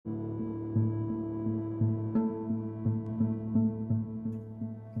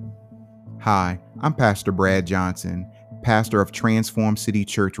Hi, I'm Pastor Brad Johnson, pastor of Transform City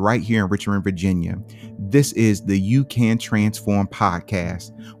Church right here in Richmond, Virginia. This is the You Can Transform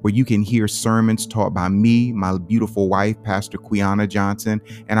podcast, where you can hear sermons taught by me, my beautiful wife, Pastor Quiana Johnson,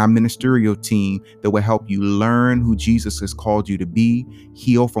 and our ministerial team that will help you learn who Jesus has called you to be,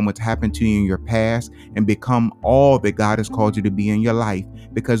 heal from what's happened to you in your past, and become all that God has called you to be in your life.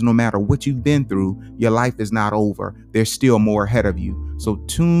 Because no matter what you've been through, your life is not over. There's still more ahead of you. So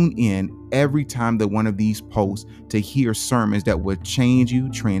tune in every time that one of these posts to hear sermons that will change you,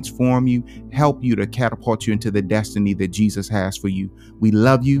 transform you, help you to catapult you into the destiny that Jesus has for you. We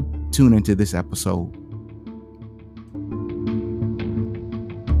love you. Tune into this episode.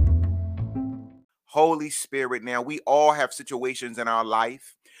 Holy Spirit. Now, we all have situations in our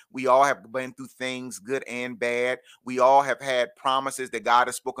life. We all have been through things, good and bad. We all have had promises that God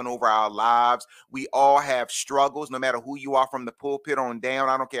has spoken over our lives. We all have struggles, no matter who you are from the pulpit on down.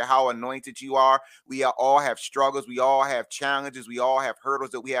 I don't care how anointed you are. We all have struggles. We all have challenges. We all have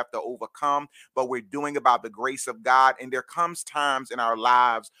hurdles that we have to overcome, but we're doing about the grace of God. And there comes times in our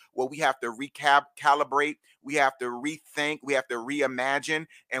lives where we have to recalibrate. We have to rethink. We have to reimagine,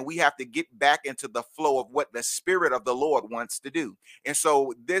 and we have to get back into the flow of what the Spirit of the Lord wants to do. And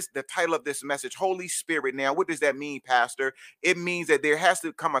so the title of this message, Holy Spirit. Now, what does that mean, Pastor? It means that there has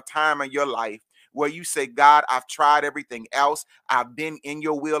to come a time in your life where you say, God, I've tried everything else. I've been in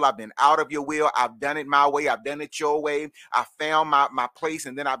your will. I've been out of your will. I've done it my way. I've done it your way. I found my place,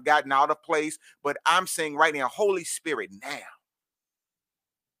 and then I've gotten out of place. But I'm saying right now, Holy Spirit, now.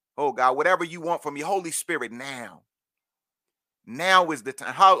 Oh, God, whatever you want from me, Holy Spirit, now. Now is the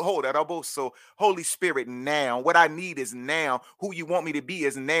time. Hold that up. So, Holy Spirit, now. What I need is now. Who you want me to be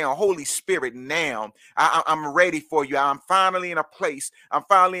is now. Holy Spirit, now. I'm ready for you. I'm finally in a place. I'm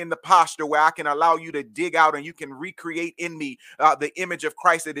finally in the posture where I can allow you to dig out and you can recreate in me the image of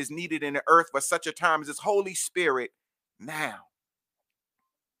Christ that is needed in the earth for such a time as this. Holy Spirit, now.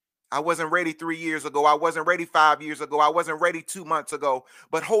 I wasn't ready 3 years ago. I wasn't ready 5 years ago. I wasn't ready 2 months ago.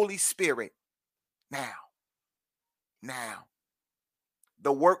 But Holy Spirit, now. Now.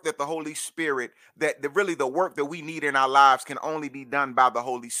 The work that the Holy Spirit, really the work that we need in our lives can only be done by the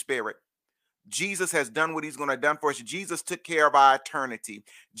Holy Spirit. Jesus has done what he's going to done for us. Jesus took care of our eternity.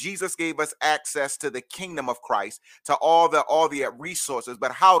 Jesus gave us access to the kingdom of Christ, to all the resources,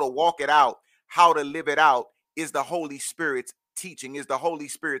 but how to walk it out, how to live it out is the Holy Spirit's teaching, is the Holy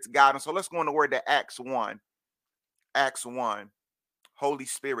Spirit's guidance. So let's go on the word to Acts 1. Acts 1. Holy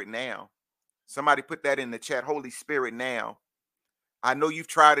Spirit now. Somebody put that in the chat. Holy Spirit now. I know you've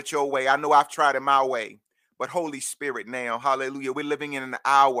tried it your way. I know I've tried it my way. But Holy Spirit now, hallelujah. We're living in an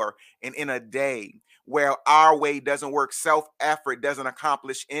hour and in a day where our way doesn't work. Self-effort doesn't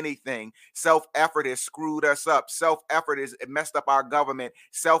accomplish anything. Self-effort has screwed us up. Self-effort has messed up our government.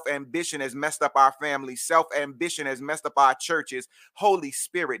 Self-ambition has messed up our families. Self-ambition has messed up our churches. Holy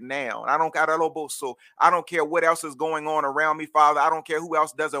Spirit now. I don't care what else is going on around me, Father. I don't care who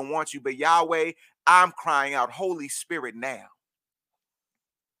else doesn't want you. But Yahweh, I'm crying out, Holy Spirit now.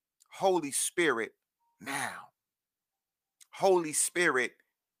 Holy Spirit now. Holy Spirit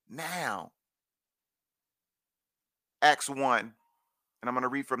now. Acts 1, and I'm going to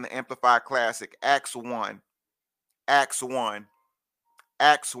read from the Amplified Classic. Acts 1, Acts 1,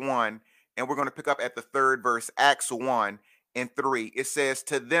 Acts 1, and we're going to pick up at the third verse, Acts 1 and 3. It says,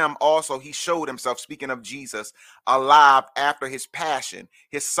 to them also he showed himself, speaking of Jesus, alive after his passion,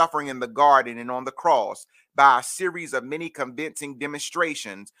 his suffering in the garden and on the cross, by a series of many convincing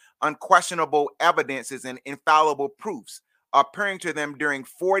demonstrations, unquestionable evidences, and infallible proofs, appearing to them during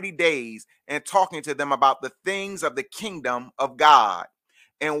 40 days and talking to them about the things of the kingdom of God.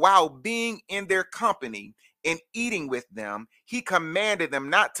 And while being in their company and eating with them, he commanded them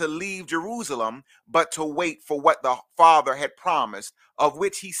not to leave Jerusalem, but to wait for what the Father had promised, of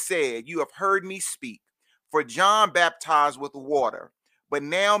which he said, you have heard me speak. For John baptized with water, but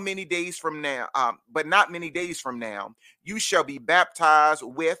not many days from now, you shall be baptized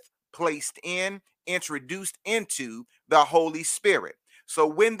with, placed in, introduced into the Holy Spirit. So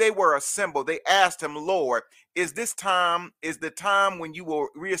when they were assembled, they asked him, Lord, is the time when you will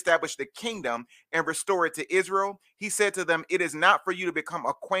reestablish the kingdom and restore it to Israel? He said to them, it is not for you to become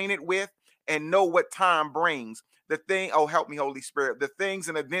acquainted with and know what time brings. Help me, Holy Spirit, the things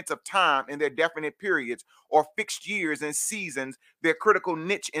and events of time in their definite periods or fixed years and seasons, their critical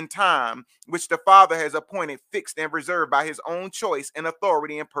niche in time, which the Father has appointed, fixed and reserved by his own choice and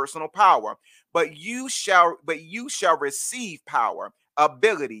authority and personal power. But you shall receive power,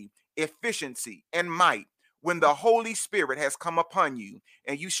 ability, efficiency, and might when the Holy Spirit has come upon you,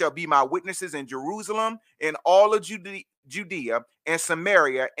 and you shall be my witnesses in Jerusalem, in all of Judea and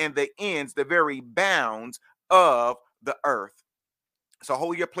Samaria, and the ends, the very bounds of the earth. So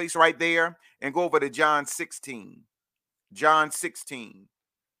hold your place right there and go over to John 16. John 16.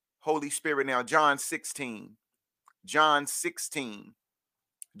 Holy Spirit now. John 16. John 16.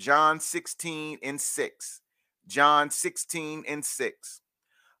 John 16 and 6. John 16 and 6.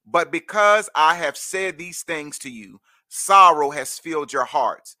 But because I have said these things to you, sorrow has filled your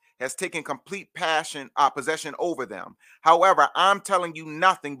hearts, has taken complete possession over them. However, I'm telling you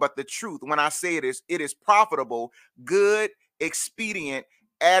nothing but the truth when I say it is profitable, good, expedient,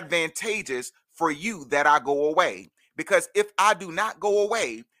 advantageous for you that I go away. Because if I do not go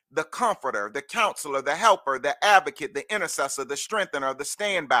away, the comforter, the counselor, the helper, the advocate, the intercessor, the strengthener, the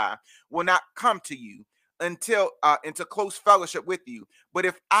standby will not come to you until into close fellowship with you. But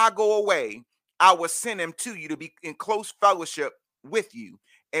if I go away, I will send him to you to be in close fellowship with you.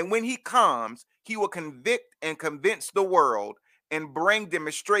 And when he comes, he will convict and convince the world and bring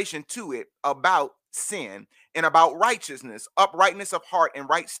demonstration to it about sin and about righteousness, uprightness of heart and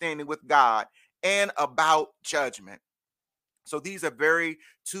right standing with God, and about judgment. So these are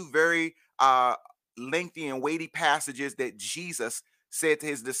two very lengthy and weighty passages that Jesus said to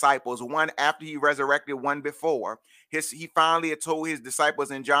his disciples, one after he resurrected, one before. He finally had told his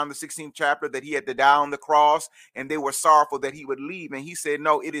disciples in John the 16th chapter that he had to die on the cross, and they were sorrowful that he would leave. And he said,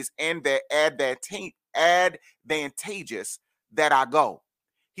 no, it is advantageous that I go.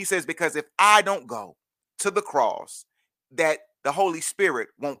 He says, because if I don't go to the cross, that the Holy Spirit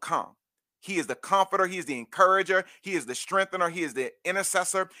won't come. He is the comforter. He is the encourager. He is the strengthener. He is the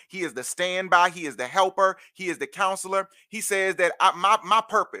intercessor. He is the standby. He is the helper. He is the counselor. He says that my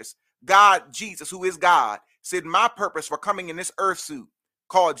purpose, God, Jesus, who is God, said my purpose for coming in this earth suit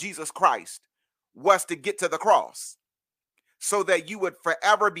called Jesus Christ was to get to the cross so that you would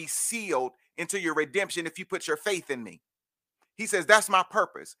forever be sealed into your redemption if you put your faith in me. He says, that's my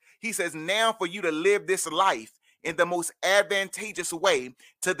purpose. He says, now for you to live this life in the most advantageous way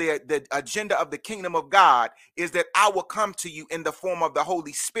to the agenda of the kingdom of God is that I will come to you in the form of the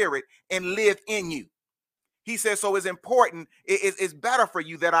Holy Spirit and live in you. He says, so it's important. It's better for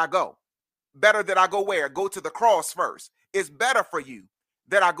you that I go. Better that I go where? Go to the cross first. It's better for you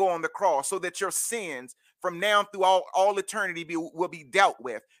that I go on the cross so that your sins from now through all eternity will be dealt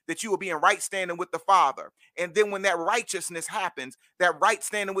with, that you will be in right standing with the Father. And then when that righteousness happens, that right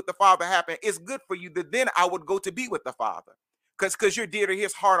standing with the Father happens, it's good for you that then I would go to be with the Father. Because you're dear to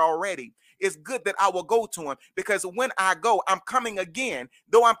his heart already. It's good that I will go to him, because when I go, I'm coming again.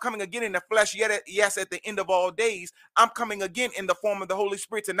 Though I'm coming again in the flesh, yet yes, at the end of all days, I'm coming again in the form of the Holy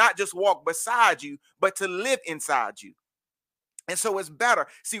Spirit to not just walk beside you, but to live inside you. And so it's better.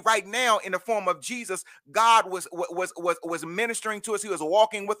 See, right now, in the form of Jesus, God was ministering to us. He was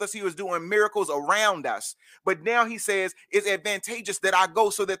walking with us. He was doing miracles around us. But now he says it's advantageous that I go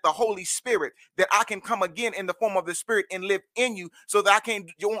so that the Holy Spirit, that I can come again in the form of the Spirit and live in you, so that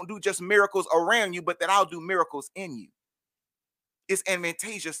you won't do just miracles around you, but that I'll do miracles in you. It's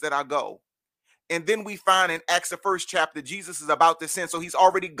advantageous that I go. And then we find in Acts, the 1st chapter, Jesus is about to send. So he's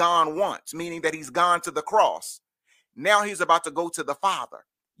already gone once, meaning that he's gone to the cross. Now he's about to go to the Father.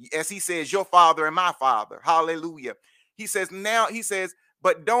 As he says, your Father and my Father. Hallelujah. He says,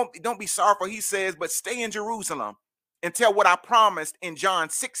 but don't be sorrowful. He says, but stay in Jerusalem until what I promised in John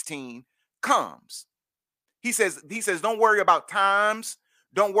 16 comes. He says, don't worry about times.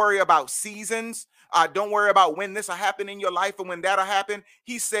 Don't worry about seasons. Don't worry about when this will happen in your life and when that'll happen.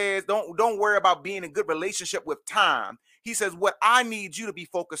 He says, don't worry about being in good relationship with time. He says, what I need you to be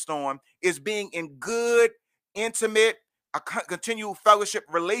focused on is being in good, intimate, a continual fellowship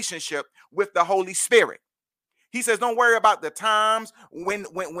relationship with the Holy Spirit. He says, don't worry about the times when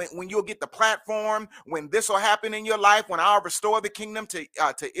you'll get the platform, when this will happen in your life, when I'll restore the kingdom to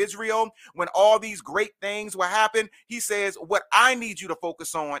Israel, when all these great things will happen. He says, what I need you to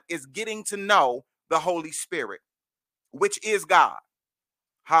focus on is getting to know the Holy Spirit, which is God.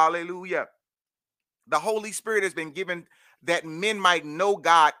 Hallelujah. The Holy Spirit has been given that men might know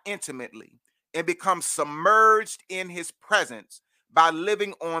God intimately and become submerged in his presence by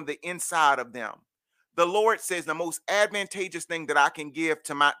living on the inside of them. The Lord says the most advantageous thing that I can give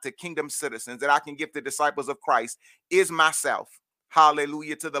to kingdom citizens, that I can give to disciples of Christ, is myself.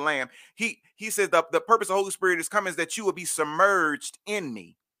 Hallelujah to the Lamb. He says the purpose of the Holy Spirit is coming is that you will be submerged in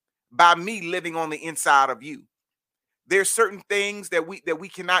me by me living on the inside of you. There's certain things that we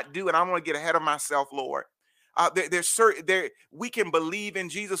cannot do, and I don't want to get ahead of myself, Lord. We can believe in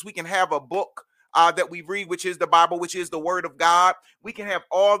Jesus. We can have a book that we read, which is the Bible, which is the word of God. We can have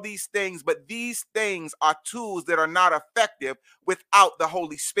all these things, but these things are tools that are not effective without the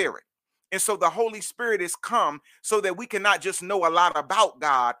Holy Spirit. And so the Holy Spirit has come so that we can not just know a lot about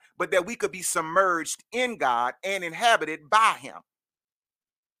God, but that we could be submerged in God and inhabited by him.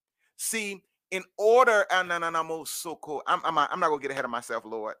 See, in order, I'm not going to get ahead of myself,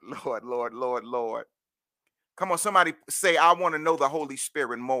 Lord, Lord, Lord, Lord, Lord. Come on, somebody say, I want to know the Holy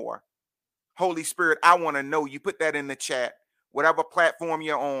Spirit more. Holy Spirit, I want to know you. Put that in the chat, whatever platform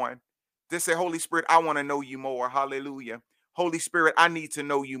you're on. Just say, Holy Spirit, I want to know you more. Hallelujah. Holy Spirit, I need to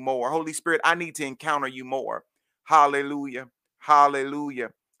know you more. Holy Spirit, I need to encounter you more. Hallelujah.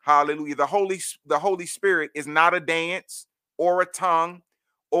 Hallelujah. Hallelujah. The Holy Spirit is not a dance or a tongue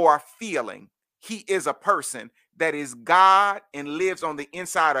or a feeling. He is a person that is God and lives on the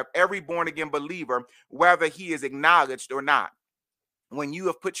inside of every born again believer, whether he is acknowledged or not. When you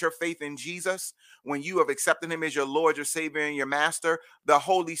have put your faith in Jesus, when you have accepted him as your Lord, your Savior, and your Master, the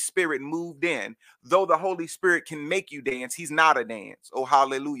Holy Spirit moved in. Though the Holy Spirit can make you dance, he's not a dance. Oh,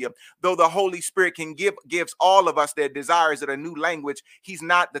 hallelujah. Though the Holy Spirit gives all of us their desires in a new language, he's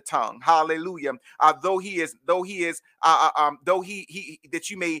not the tongue. Hallelujah. Though he that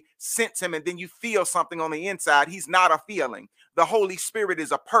you may sense him and then you feel something on the inside, he's not a feeling. The Holy Spirit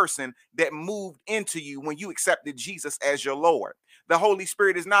is a person that moved into you when you accepted Jesus as your Lord. The Holy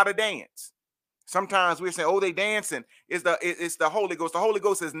Spirit is not a dance. Sometimes we're saying, oh, they dancing. It's the Holy Ghost. The Holy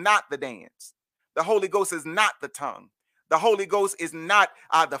Ghost is not the dance. The Holy Ghost is not the tongue. The Holy Ghost is not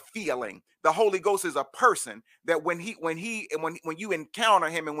the feeling. The Holy Ghost is a person that when you encounter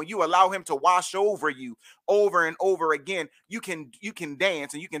him and when you allow him to wash over you over and over again, you can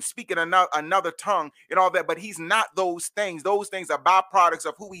dance and you can speak in another tongue and all that. But he's not those things. Those things are byproducts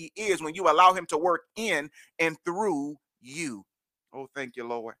of who he is when you allow him to work in and through you. Oh, thank you,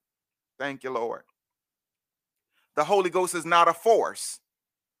 Lord. Thank you, Lord. The Holy Ghost is not a force,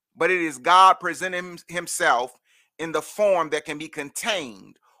 but it is God presenting himself in the form that can be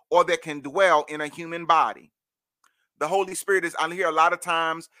contained or that can dwell in a human body. The Holy Spirit is, I hear a lot of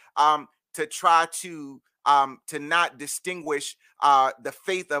times to try to not distinguish the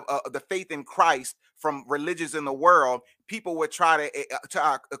faith in Christ from religions in the world. People would try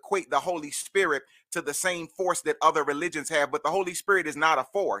to equate the Holy Spirit to the same force that other religions have, but the Holy Spirit is not a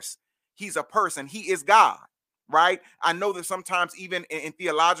force. He's a person. He is God. Right? I know that sometimes even in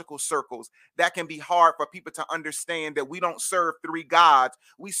theological circles, that can be hard for people to understand that we don't serve three gods.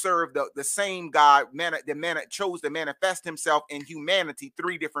 We serve the same God that chose to manifest himself in humanity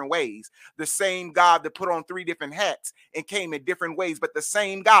three different ways. The same God that put on three different hats and came in different ways, but the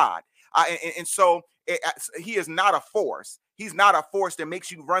same God. So he is not a force. He's not a force that makes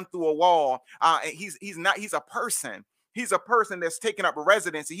you run through a wall. He's a person. He's a person that's taken up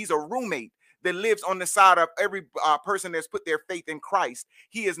residency. He's a roommate that lives on the side of every person that's put their faith in Christ.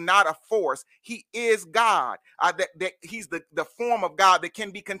 He is not a force. He is God. That he's the form of God that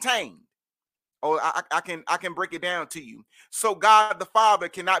can be contained. Oh, I can break it down to you. So God the Father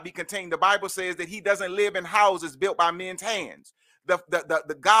cannot be contained. The Bible says that he doesn't live in houses built by men's hands.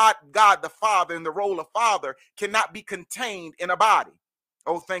 The God the Father in the role of Father cannot be contained in a body.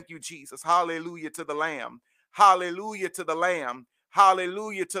 Oh, thank you, Jesus. Hallelujah to the Lamb. Hallelujah to the Lamb.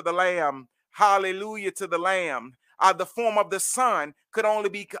 Hallelujah to the Lamb. Hallelujah to the Lamb. The form of the Son can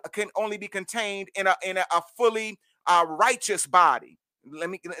only be contained in a fully righteous body. Let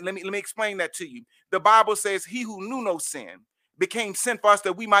me explain that to you. The Bible says, "He who knew no sin became sin for us,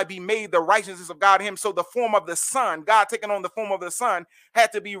 that we might be made the righteousness of God in him." So the form of the Son, God taking on the form of the Son,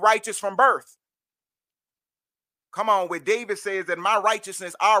 had to be righteous from birth. Come on, where David says that my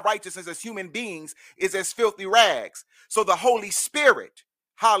righteousness, our righteousness as human beings, is as filthy rags. So the Holy Spirit,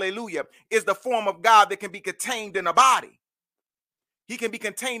 hallelujah, is the form of God that can be contained in a body. He can be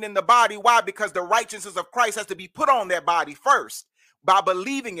contained in the body. Why? Because the righteousness of Christ has to be put on that body first by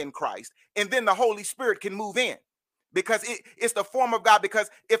believing in Christ. And then the Holy Spirit can move in. Because it's the form of God. Because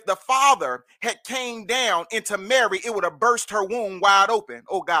if the Father had came down into Mary, it would have burst her womb wide open.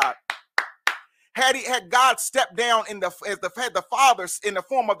 Oh, God. Had God stepped down had the Father in the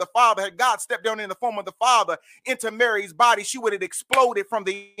form of the Father, had God stepped down in the form of the Father into Mary's body, she would have exploded from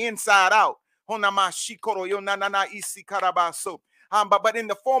the inside out. But in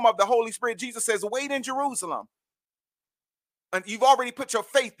the form of the Holy Spirit, Jesus says, wait in Jerusalem. And you've already put your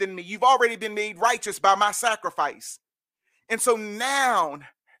faith in me. You've already been made righteous by my sacrifice. And so now,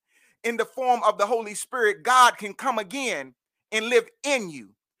 in the form of the Holy Spirit, God can come again and live in you,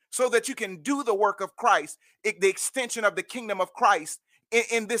 so that you can do the work of Christ, the extension of the kingdom of Christ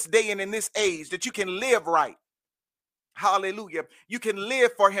in this day and in this age, that you can live right. Hallelujah. You can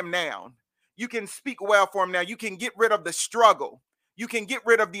live for him now. You can speak well for him now. You can get rid of the struggle. You can get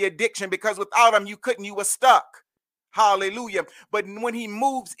rid of the addiction, because without him, you couldn't. You were stuck. Hallelujah. But when he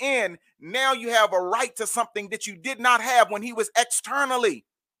moves in, now you have a right to something that you did not have when he was externally.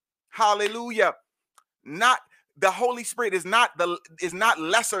 Hallelujah. Not the Holy Spirit is not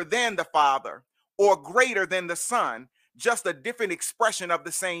lesser than the Father or greater than the Son, just a different expression of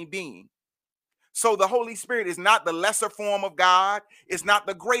the same being. So the Holy Spirit is not the lesser form of God. It's not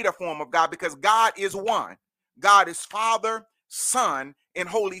the greater form of God, because God is one. God is Father, Son, and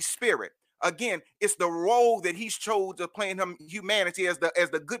Holy Spirit. Again, it's the role that he's chose to play in humanity as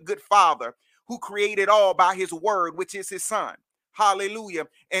the good Father who created all by his word, which is his Son. Hallelujah.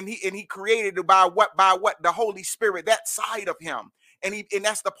 And he created it by what? The Holy Spirit, that side of him. And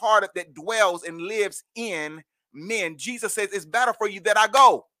that's the part that dwells and lives in men. Jesus says, it's better for you that I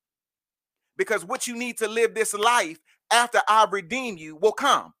go, because what you need to live this life after I redeem you will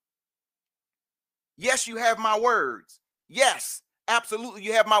come. Yes, you have my words. Yes, absolutely,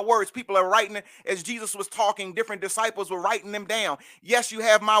 you have my words. People are writing it. As Jesus was talking, different disciples were writing them down. Yes, you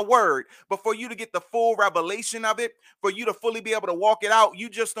have my word. But for you to get the full revelation of it, for you to fully be able to walk it out, you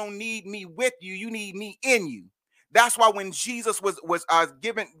just don't need me with you. You need me in you. That's why when Jesus was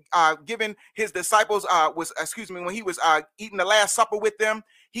given his disciples when he was eating the Last Supper with them,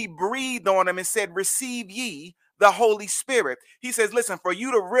 he breathed on them and said, receive ye the Holy Spirit. He says, listen, for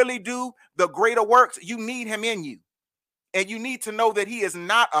you to really do the greater works, you need him in you. And you need to know that he is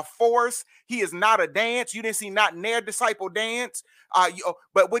not a force. He is not a dance. You didn't see not near disciple dance.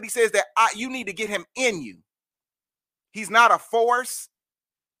 But what he says that you need to get him in you. He's not a force.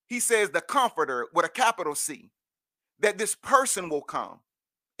 He says the Comforter with a capital C. That this person will come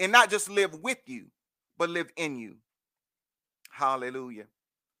and not just live with you, but live in you. Hallelujah.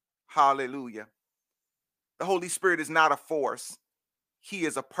 Hallelujah. The Holy Spirit is not a force. He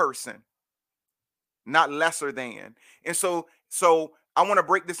is a person, not lesser than. And so I want to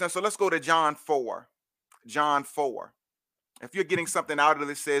break this down. So let's go to John 4. John 4. If you're getting something out of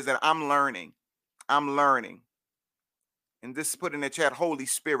this, says that I'm learning. And this put in the chat, Holy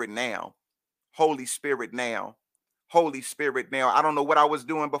Spirit now. Holy Spirit now. Holy Spirit now. I don't know what I was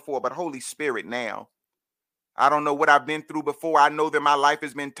doing before, but Holy Spirit now. I don't know what I've been through before. I know that my life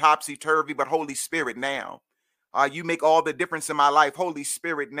has been topsy-turvy, but Holy Spirit now. You make all the difference in my life. Holy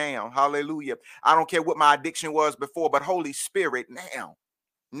Spirit now. Hallelujah. I don't care what my addiction was before, but Holy Spirit now.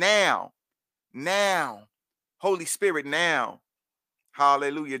 Now. Holy Spirit now.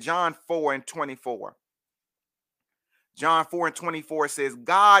 Hallelujah. John 4:24. John 4:24 says,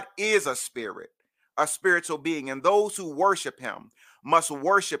 God is a spirit, a spiritual being, and those who worship him must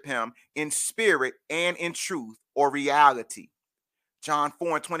worship him in spirit and in truth, or reality. John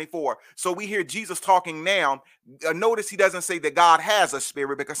 4:24. So we hear Jesus talking now. Notice he doesn't say that God has a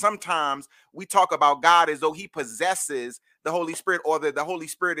spirit, because sometimes we talk about God as though he possesses the Holy Spirit, or that the Holy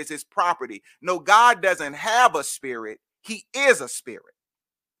Spirit is his property. No, God doesn't have a spirit. He is a spirit.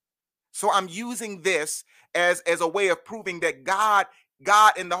 So I'm using this as a way of proving that God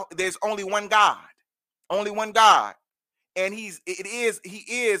there's only one God. Only one God. And he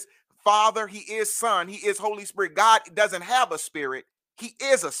is Father, he is Son, he is Holy Spirit. God doesn't have a spirit. He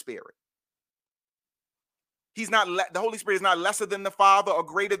is a spirit. He's not the Holy Spirit is not lesser than the Father or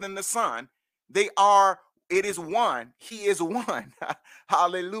greater than the Son. It is one. He is one.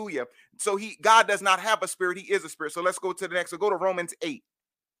 Hallelujah. So God does not have a spirit. He is a spirit. So let's go to the next. So go to Romans 8.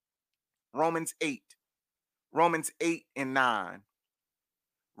 Romans 8. Romans 8 and 9.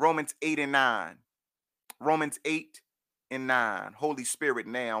 Romans 8 and 9. Romans 8 and 9. Holy Spirit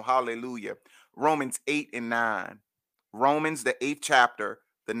now. Hallelujah. Romans 8 and 9. Romans, the 8th chapter,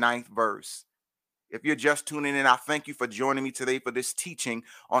 the 9th verse. If you're just tuning in, I thank you for joining me today for this teaching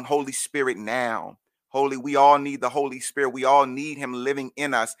on Holy Spirit now. We all need the Holy Spirit. We all need him living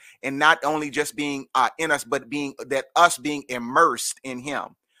in us, and not only just being in us, but being immersed in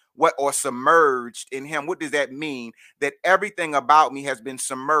him. Or submerged in him. What does that mean? That everything about me has been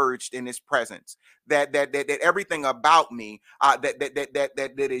submerged in his presence. That everything about me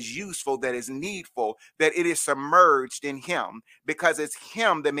that is useful, that is needful, that it is submerged in him, because it's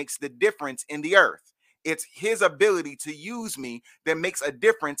him that makes the difference in the earth. It's his ability to use me that makes a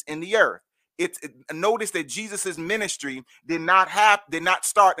difference in the earth. Notice that Jesus's ministry did not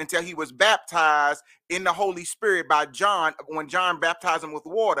start until he was baptized in the Holy Spirit by John when John baptized him with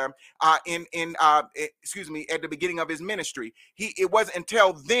water at the beginning of his ministry. It wasn't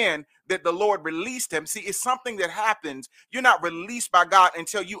until then that the Lord released him. See, it's something that happens. You're not released by God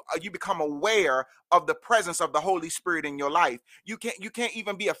until you become aware of the presence of the Holy Spirit in your life. You can't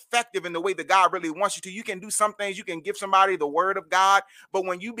even be effective in the way that God really wants you to. You can do some things, you can give somebody the word of God, but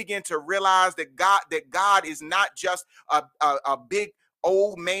when you begin to realize that God is not just a big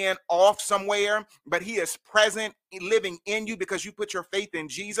old man off somewhere, but he is present, living in you because you put your faith in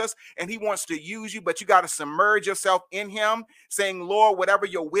Jesus, and he wants to use you, but you got to submerge yourself in him, saying, Lord, whatever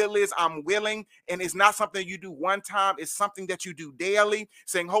your will is, I'm willing. And it's not something you do one time, it's something that you do daily,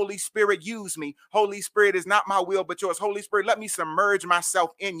 saying, Holy Spirit, use me. Holy Spirit, is not my will but yours. Holy Spirit, let me submerge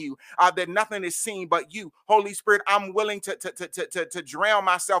myself in you, that nothing is seen but you. Holy Spirit, I'm willing to drown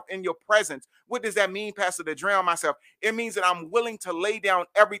myself in your presence. What does that mean, Pastor, to drown myself? It means that I'm willing to lay down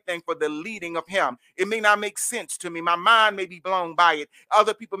everything for the leading of him. It may not make sense to me. My mind may be blown by it.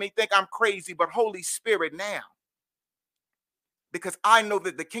 Other people may think I'm crazy, but Holy Spirit now, because I know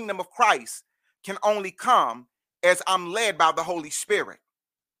that the kingdom of Christ can only come as I'm led by the Holy Spirit.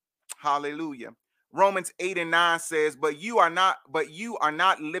 Hallelujah. Romans 8:9 says, but you are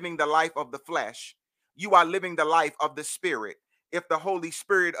not living the life of the flesh. You are living the life of the Spirit. If the Holy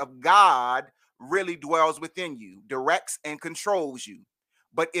Spirit of God really dwells within you, directs and controls you.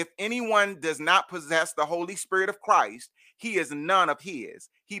 But if anyone does not possess the Holy Spirit of Christ, he is none of his.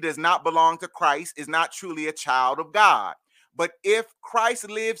 He does not belong to Christ, is not truly a child of God. But if Christ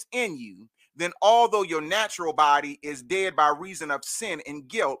lives in you, then although your natural body is dead by reason of sin and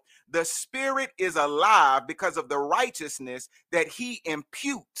guilt, the Spirit is alive because of the righteousness that he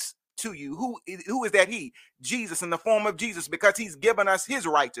imputes to you. Who is that he? Jesus, in the form of Jesus, because he's given us his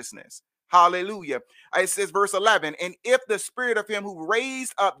righteousness. Hallelujah. It says verse 11, and if the Spirit of him who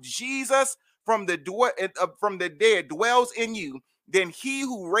raised up Jesus from the dead dwells in you, then he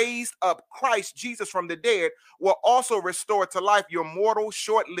who raised up Christ Jesus from the dead will also restore to life your mortal,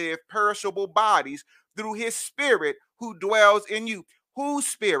 short-lived, perishable bodies through his Spirit who dwells in you. Whose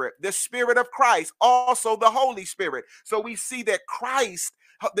Spirit? The Spirit of Christ, also the Holy Spirit. So we see that Christ,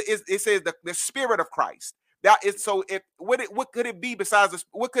 it says the Spirit of Christ. That is, so if what could it be besides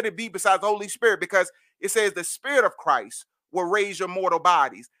the Holy Spirit? Because it says the Spirit of Christ will raise your mortal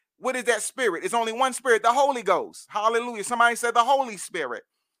bodies. What is that Spirit? It's only one Spirit, the Holy Ghost. Hallelujah. Somebody said the Holy Spirit.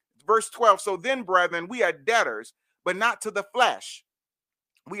 Verse 12. So then, brethren, we are debtors, but not to the flesh.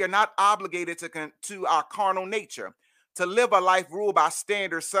 We are not obligated to our carnal nature, to live a life ruled by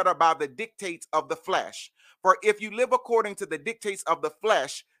standards set up by the dictates of the flesh. For if you live according to the dictates of the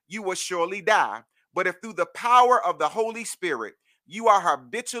flesh, you will surely die. But if through the power of the Holy Spirit, you are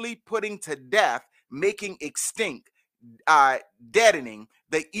habitually putting to death, making extinct, deadening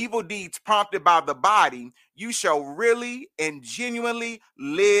the evil deeds prompted by the body, you shall really and genuinely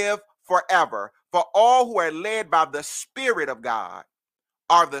live forever. For all who are led by the Spirit of God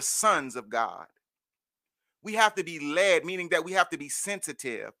are the sons of God. We have to be led, meaning that we have to be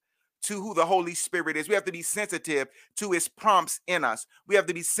sensitive to who the Holy Spirit is. We have to be sensitive to his prompts in us. We have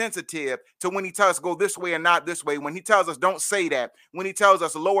to be sensitive to when he tells us go this way and not this way. When he tells us don't say that. When he tells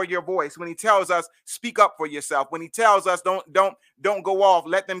us lower your voice. When he tells us speak up for yourself. When he tells us don't go off.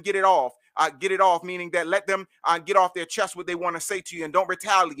 Let them get it off. Get it off, meaning that let them get off their chest what they want to say to you and don't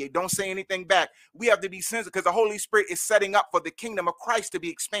retaliate. Don't say anything back. We have to be sensitive because the Holy Spirit is setting up for the kingdom of Christ to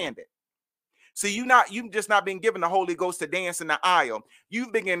be expanded. So you've just not been given the Holy Ghost to dance in the aisle.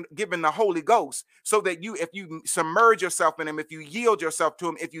 You've been given the Holy Ghost so that if you submerge yourself in him, if you yield yourself to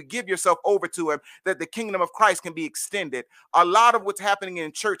him, if you give yourself over to him, that the kingdom of Christ can be extended. A lot of what's happening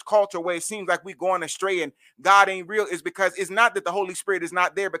in church culture where it seems like we're going astray and God ain't real is because it's not that the Holy Spirit is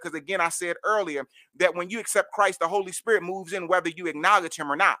not there. Because again, I said earlier that when you accept Christ, the Holy Spirit moves in whether you acknowledge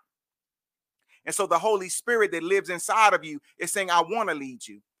him or not. And so the Holy Spirit that lives inside of you is saying, I want to lead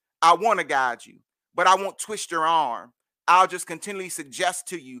you. I want to guide you, but I won't twist your arm. I'll just continually suggest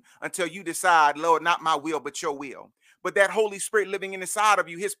to you until you decide, Lord, not my will, but your will. But that Holy Spirit living inside of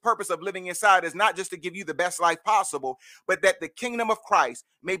you, his purpose of living inside is not just to give you the best life possible, but that the kingdom of Christ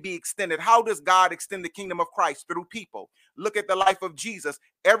may be extended. How does God extend the kingdom of Christ? Through people. Look at the life of Jesus.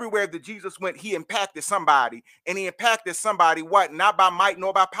 Everywhere that Jesus went, he impacted somebody. And he impacted somebody, what? Not by might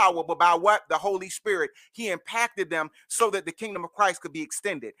nor by power, but by what? The Holy Spirit. He impacted them so that the kingdom of Christ could be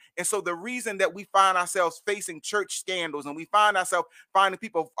extended. And so the reason that we find ourselves facing church scandals and we find ourselves finding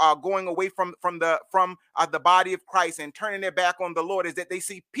people going away from the body of Christ and turning their back on the Lord is that they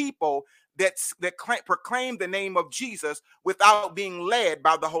see people that proclaim the name of Jesus without being led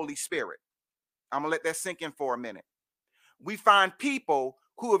by the Holy Spirit. I'm going to let that sink in for a minute. We find people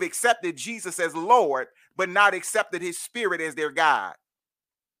who have accepted Jesus as Lord, but not accepted his spirit as their God.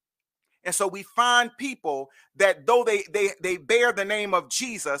 And so we find people that though they bear the name of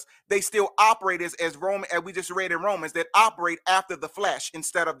Jesus, they still operate as Rome, as we just read in Romans, that operate after the flesh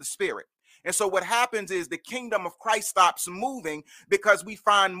instead of the spirit. And so what happens is the kingdom of Christ stops moving because we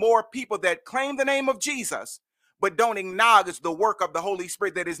find more people that claim the name of Jesus, but don't acknowledge the work of the Holy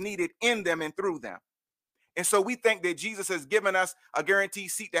Spirit that is needed in them and through them. And so we think that Jesus has given us a guaranteed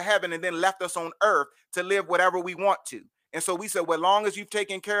seat to heaven and then left us on earth to live whatever we want to. And so we said, well, as long as you've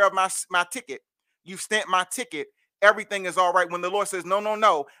taken care of my ticket, you've stamped my ticket, everything is all right. When the Lord says, no, no,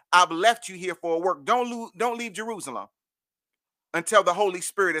 no, I've left you here for a work. Don't leave Jerusalem until the Holy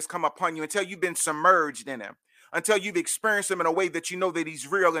Spirit has come upon you, until you've been submerged in him, until you've experienced him in a way that you know that he's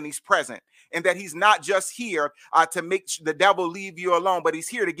real and he's present, and that he's not just here to make the devil leave you alone, but he's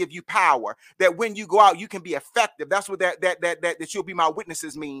here to give you power, that when you go out, you can be effective. That's what that you'll be my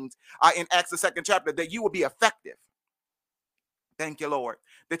witnesses means in Acts, the 2nd chapter, that you will be effective. Thank you, Lord,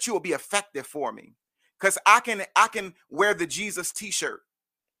 that you will be effective for me. Because I can wear the Jesus t-shirt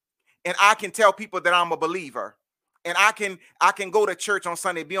and I can tell people that I'm a believer. And I can go to church on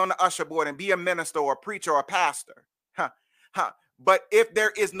Sunday, be on the usher board and be a minister or a preacher or a pastor. But if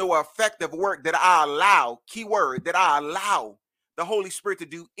there is no effective work that I allow, keyword, that I allow the Holy Spirit to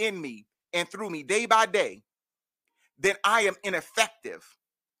do in me and through me day by day, then I am ineffective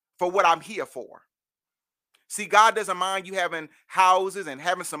for what I'm here for. See, God doesn't mind you having houses and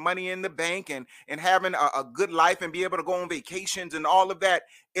having some money in the bank and having a good life and be able to go on vacations and all of that,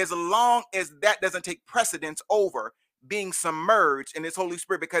 as long as that doesn't take precedence over being submerged in his Holy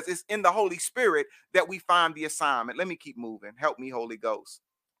Spirit, because it's in the Holy Spirit that we find the assignment. Let me keep moving. Help me, Holy Ghost.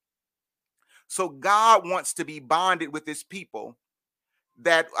 So God wants to be bonded with his people,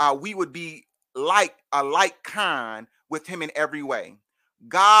 that we would be like kind with him in every way.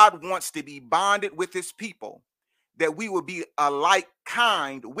 God wants to be bonded with his people, that we will be a like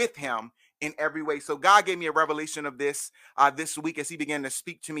kind with him in every way. So God gave me a revelation of this this week as he began to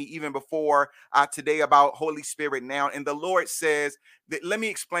speak to me even before today about Holy Spirit now. And the Lord says that, let me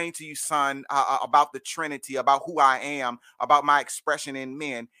explain to you, son, about the Trinity, about who I am, about my expression in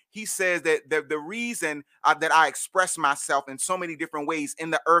men. He says that the reason that I express myself in so many different ways in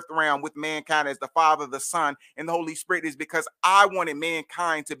the earth realm with mankind as the Father, the Son, and the Holy Spirit is because I wanted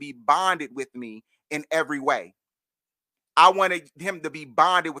mankind to be bonded with me in every way. I wanted him to be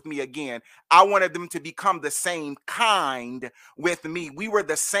bonded with me again. I wanted them to become the same kind with me. We were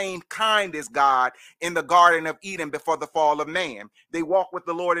the same kind as God in the Garden of Eden before the fall of man. They walked with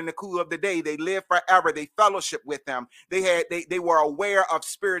the Lord in the cool of the day. They lived forever. They fellowship with him. They were aware of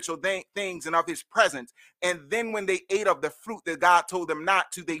spiritual things and of his presence. And then when they ate of the fruit that God told them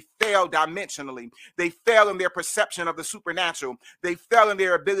not to, they fell dimensionally. They fell in their perception of the supernatural. They fell in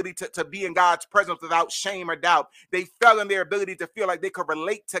their ability to be in God's presence without shame or doubt. They fell in their ability to feel like they could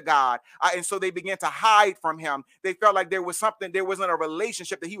relate to God. And so they began to hide from him. They felt like there wasn't a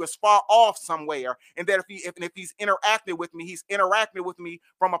relationship, that he was far off somewhere. And that if he's interacting with me, he's interacting with me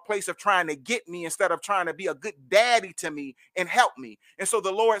from a place of trying to get me instead of trying to be a good daddy to me and help me. And so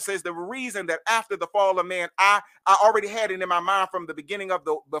the Lord says the reason that after the fall of man, I already had it in my mind from the beginning of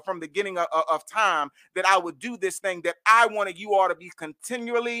time that I would do this thing, that I wanted you all to be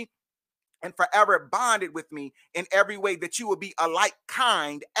continually and forever bonded with me in every way, that you will be a like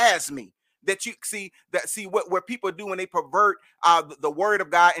kind as me. That you see what people do when they pervert the word of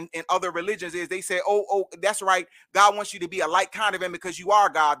God in other religions is they say, oh, that's right, God wants you to be a like kind of him because you are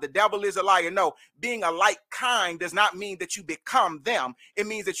God. The devil is a liar. No, being a like kind does not mean that you become them. It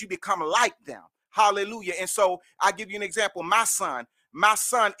means that you become like them. Hallelujah. And so I give you an example. My son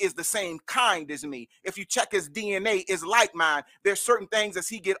is the same kind as me. If you check his DNA, is like mine. There's certain things as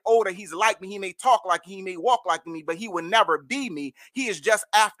he get older, he's like me. He may talk like me, he may walk like me, but he will never be me. He is just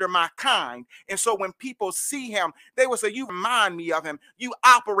after my kind. And so when people see him, they will say, you remind me of him. You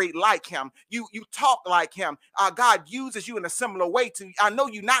operate like him. You talk like him. God uses you in a similar way to, I know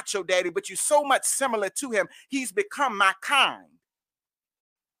you're not your daddy, but you're so much similar to him. He's become my kind.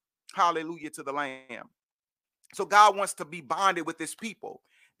 Hallelujah to the Lamb. So God wants to be bonded with his people,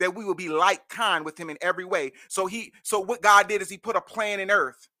 that we will be like kind with him in every way. So what God did is he put a plan in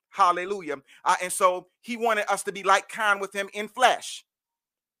earth. Hallelujah. And so he wanted us to be like kind with him in flesh.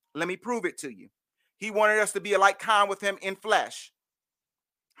 Let me prove it to you. He wanted us to be like kind with him in flesh.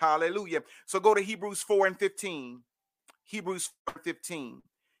 Hallelujah. So go to Hebrews 4:15. Hebrews 4:15.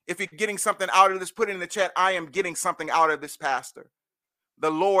 If you're getting something out of this, put it in the chat. I am getting something out of this, Pastor. The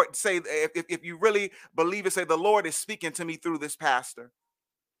Lord, say, if you really believe it, say, the Lord is speaking to me through this pastor.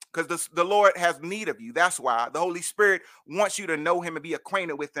 because the Lord has need of you. That's why the Holy Spirit wants you to know him and be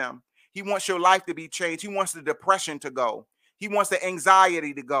acquainted with him. He wants your life to be changed. He wants the depression to go. He wants the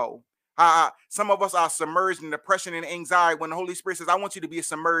anxiety to go. Some of us are submerged in depression and anxiety when the Holy Spirit says, I want you to be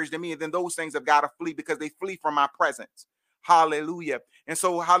submerged in me. And then those things have got to flee because they flee from my presence. Hallelujah. And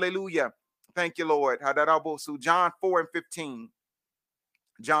so, hallelujah. Thank you, Lord. So John 4 and 15.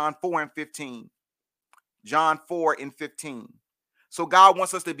 John 4 and 15. John 4 and 15. So God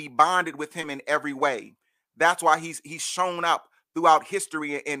wants us to be bonded with him in every way. That's why he's shown up throughout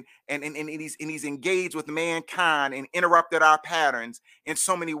history and he's engaged with mankind and interrupted our patterns in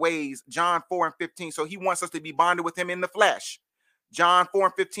so many ways. John 4 and 15. So he wants us to be bonded with him in the flesh. John 4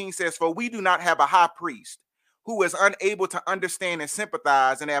 and 15 says, for we do not have a high priest who is unable to understand and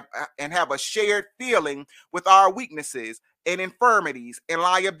sympathize and have a shared feeling with our weaknesses and infirmities and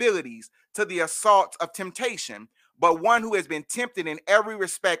liabilities to the assaults of temptation, but one who has been tempted in every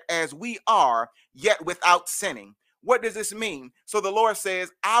respect as we are, yet without sinning. What does this mean? So the Lord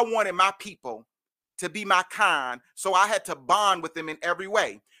says, I wanted my people to be my kind, so I had to bond with them in every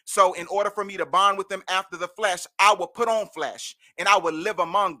way. So in order for me to bond with them after the flesh, I will put on flesh and I will live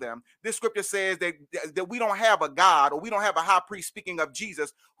among them. This scripture says that we don't have a God, or we don't have a high priest, speaking of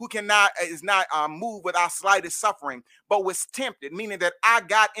Jesus, who is not moved with our slightest suffering, but was tempted, meaning that I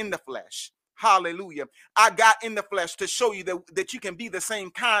got in the flesh. Hallelujah. I got in the flesh to show you that you can be the same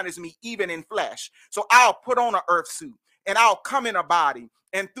kind as me, even in flesh. So I'll put on an earth suit and I'll come in a body.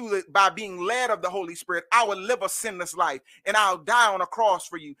 And by being led of the Holy Spirit, I will live a sinless life, and I'll die on a cross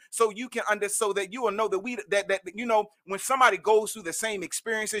for you, so you can so that you will know that you know, when somebody goes through the same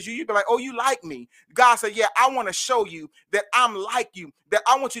experience as you, you'd be like, oh, you like me. God said, yeah, I want to show you that I'm like you, that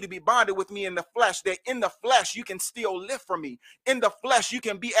I want you to be bonded with me in the flesh, that in the flesh you can still live for me. In the flesh you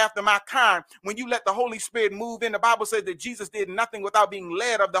can be after my kind when you let the Holy Spirit move in. The Bible says that Jesus did nothing without being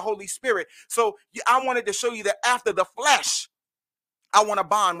led of the Holy Spirit. So I wanted to show you that after the flesh, I want to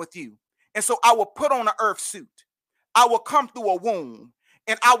bond with you. And so I will put on an earth suit. I will come through a womb,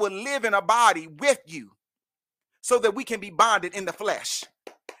 and I will live in a body with you so that we can be bonded in the flesh.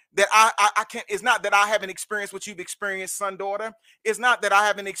 That I can't, it's not that I haven't experienced what you've experienced, son, daughter. It's not that I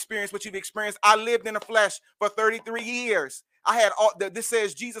haven't experienced what you've experienced. I lived in the flesh for 33 years. I had all, this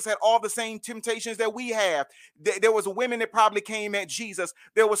says Jesus had all the same temptations that we have. There was women that probably came at Jesus.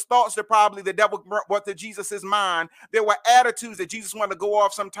 There was thoughts that probably the devil brought to Jesus's mind. There were attitudes that Jesus wanted to go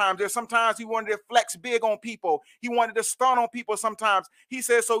off sometimes. There's sometimes he wanted to flex big on people. He wanted to stun on people sometimes. He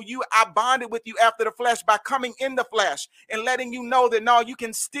says, so I bonded with you after the flesh by coming in the flesh and letting you know that no, you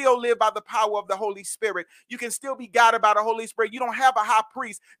can still live by the power of the Holy Spirit. You can still be guided by the Holy Spirit. You don't have a high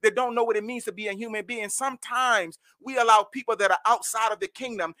priest that don't know what it means to be a human being. Sometimes we allow people that are outside of the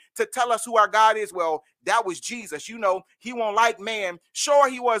kingdom to tell us who our God is. Well, that was Jesus. You know, he won't like man. Sure,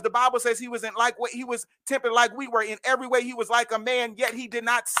 he was. The Bible says he wasn't like what he was tempted like we were. In every way, he was like a man, yet he did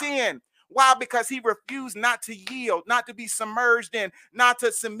not sin. Why? Because he refused not to yield, not to be submerged in, not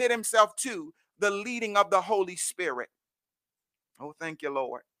to submit himself to the leading of the Holy Spirit. Oh, thank you,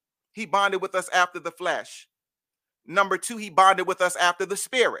 Lord. He bonded with us after the flesh. Number two, he bonded with us after the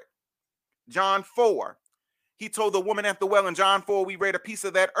Spirit. John 4. He told the woman at the well in John 4, we read a piece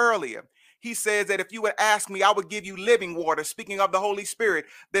of that earlier. He says that if you would ask me, I would give you living water, speaking of the Holy Spirit,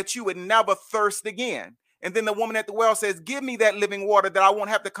 that you would never thirst again. And then the woman at the well says, give me that living water that I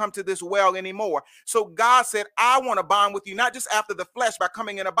won't have to come to this well anymore. So God said, I want to bond with you, not just after the flesh by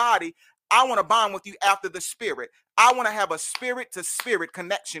coming in a body. I want to bond with you after the Spirit. I want to have a spirit to spirit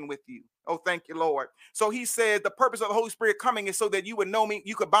connection with you. Oh, thank you, Lord. So he said the purpose of the Holy Spirit coming is so that you would know me,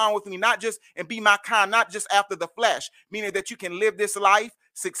 you could bond with me, not just and be my kind, not just after the flesh, meaning that you can live this life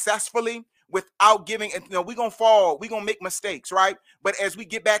successfully without giving. And you know, we're going to fall, we're going to make mistakes, right? But as we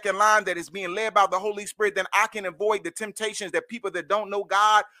get back in line, that is being led by the Holy Spirit, then I can avoid the temptations that people that don't know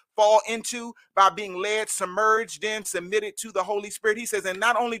God fall into by being led, submerged in, submitted to the Holy Spirit. He says, and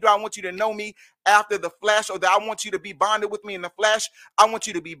not only do I want you to know me after the flesh, or that I want you to be bonded with me in the flesh, I want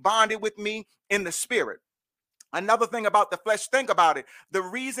you to be bonded with me in the Spirit. Another thing about the flesh, think about it. The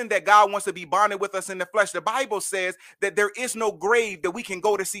reason that God wants to be bonded with us in the flesh, the Bible says that there is no grave that we can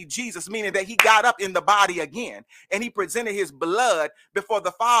go to see Jesus, meaning that he got up in the body again and he presented his blood before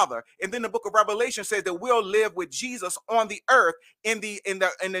the Father. And then the book of Revelation says that we'll live with Jesus on the earth in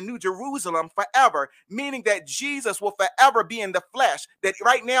the New Jerusalem forever, meaning that Jesus will forever be in the flesh. That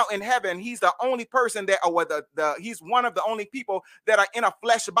right now in heaven, he's the only person that, or he's one of the only people that are in a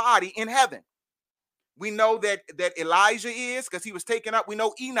flesh body in heaven. We know that Elijah is, because he was taken up. We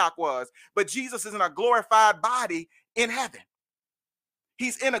know Enoch was, but Jesus is in a glorified body in heaven.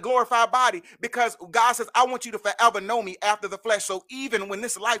 He's in a glorified body because God says, I want you to forever know me after the flesh. So even when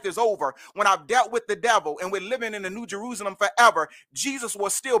this life is over, when I've dealt with the devil and we're living in the New Jerusalem forever, Jesus will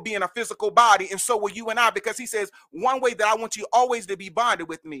still be in a physical body. And so will you and I, because he says, one way that I want you always to be bonded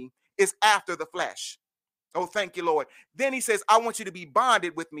with me is after the flesh. Oh, thank you, Lord. Then he says, I want you to be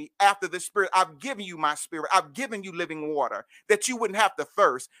bonded with me after the spirit. I've given you my spirit. I've given you living water, that you wouldn't have to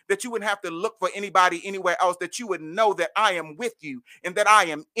thirst, that you wouldn't have to look for anybody anywhere else, that you would know that I am with you and that I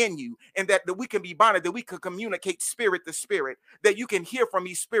am in you, and that we can be bonded, that we can communicate spirit to spirit, that you can hear from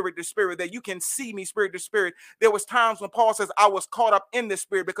me spirit to spirit, that you can see me spirit to spirit. There was times when Paul says, I was caught up in the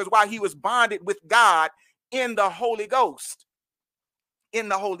spirit, because while he was bonded with God in the Holy Ghost, in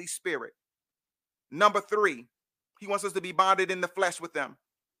the Holy Spirit. Number 3, he wants us to be bonded in the flesh with them.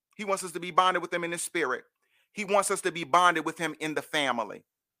 He wants us to be bonded with them in the spirit. He wants us to be bonded with him in the family.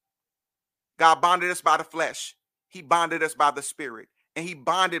 God bonded us by the flesh. He bonded us by the spirit. And he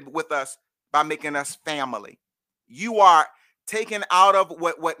bonded with us by making us family. You are taken out of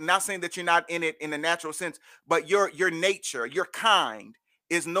what not saying that you're not in it in the natural sense, but your nature, your kind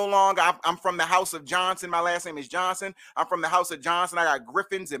is no longer, I'm from the house of Johnson. My last name is Johnson. I'm from the house of Johnson. I got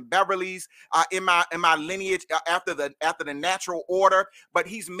Griffins and Beverleys in my lineage after the natural order. But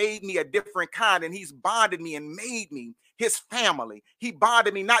he's made me a different kind, and he's bonded me and made me his family. He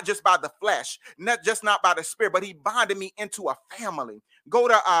bonded me not just by the flesh, not by the spirit, but he bonded me into a family. Go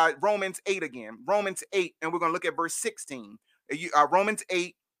to Romans 8 again. Romans 8, and we're going to look at verse 16. Romans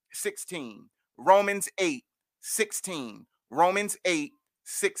 8, 16. Romans 8, 16. Romans 8,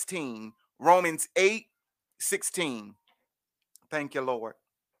 16. Romans 8, 16. Thank you, Lord.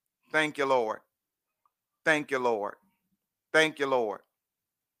 Thank you, Lord. Thank you, Lord. Thank you, Lord.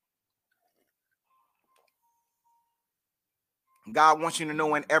 God wants you to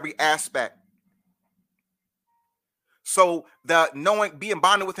know in every aspect. So the knowing, being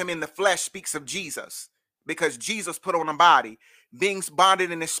bonded with him in the flesh speaks of Jesus, because Jesus put on a body. Being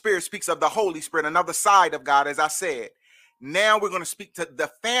bonded in the spirit speaks of the Holy Spirit, another side of God, as I said. Now we're going to speak to the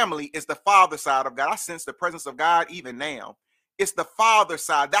family, is the father side of God. I sense the presence of God even now. It's the father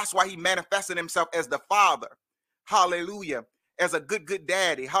side. That's why he manifested himself as the father. Hallelujah. As a good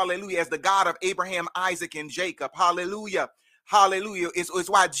daddy. Hallelujah. As the God of Abraham, Isaac, and Jacob. Hallelujah. Hallelujah. It's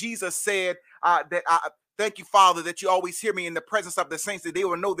why Jesus said that thank you, Father, that you always hear me in the presence of the saints, that they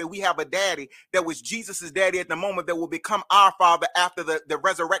will know that we have a daddy that was Jesus's daddy at the moment, that will become our father after the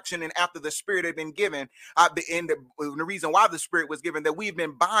resurrection and after the spirit had been given. And the reason why the spirit was given, that we've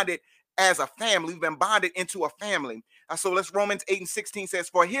been bonded as a family. We've been bonded into a family. So let's, Romans 8 and 16 says,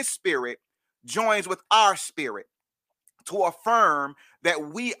 for his spirit joins with our spirit to affirm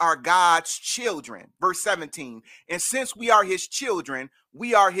that we are God's children. Verse 17, and since we are his children,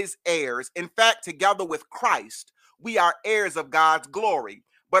 we are his heirs. In fact, together with Christ, we are heirs of God's glory.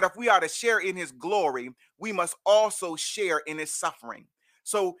 But if we are to share in his glory, we must also share in his suffering.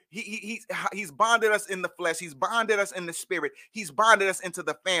 So he's bonded us in the flesh. He's bonded us in the spirit. He's bonded us into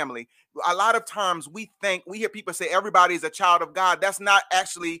the family. A lot of times we hear people say everybody is a child of God. That's not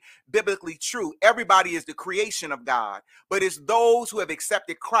actually biblically true. Everybody is the creation of God, but it's those who have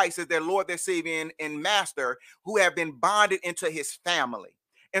accepted Christ as their Lord, their Savior, and Master, who have been bonded into his family.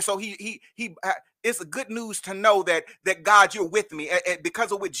 And so it's good news to know that God, you're with me. And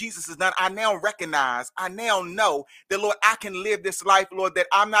because of what Jesus has done, I now know that, Lord, I can live this life, Lord, that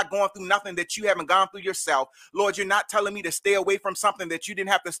I'm not going through nothing that you haven't gone through yourself. Lord, you're not telling me to stay away from something that you didn't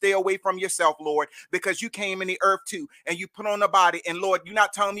have to stay away from yourself, Lord, because you came in the earth too, and you put on a body. And Lord, you're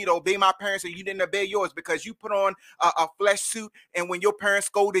not telling me to obey my parents and you didn't obey yours, because you put on a flesh suit. And when your parents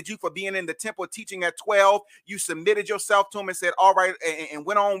scolded you for being in the temple teaching at 12, you submitted yourself to them and said, all right, and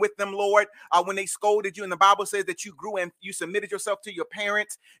went on with them, Lord. When they scolded you, and the Bible says that you grew and you submitted yourself to your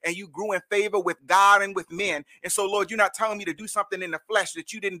parents, and you grew in favor with God and with men. And so, Lord, you're not telling me to do something in the flesh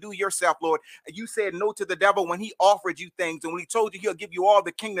that you didn't do yourself, Lord. You said no to the devil when he offered you things, and when he told you he'll give you all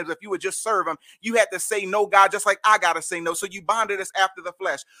the kingdoms if you would just serve him. You had to say no, God, just like I got to say no. So you bonded us after the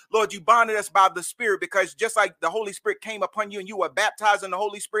flesh. Lord, you bonded us by the Spirit, because just like the Holy Spirit came upon you and you were baptized in the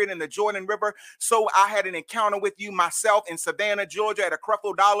Holy Spirit in the Jordan River, so I had an encounter with you myself in Savannah, Georgia, at a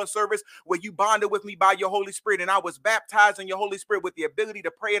Creflo Dollar service, where you bonded with me by your Holy Spirit, and I was baptized in your Holy Spirit with the ability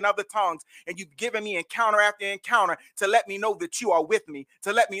to pray in other tongues. And you've given me encounter after encounter to let me know that you are with me,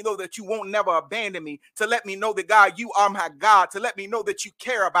 to let me know that you won't never abandon me, to let me know that, God, you are my God, to let me know that you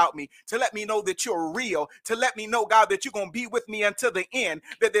care about me, to let me know that you're real, to let me know, God, that you're going to be with me until the end,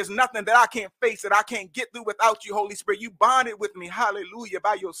 that there's nothing that I can't face, that I can't get through without you, Holy Spirit. You bonded with me, hallelujah,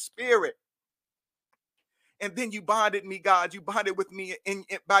 by your Spirit. And then you bonded me, God, you bonded with me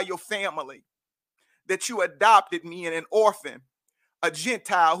by your family, that you adopted me in an orphan. a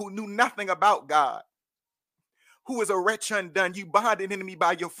Gentile who knew nothing about God, who was a wretch undone. You bonded into me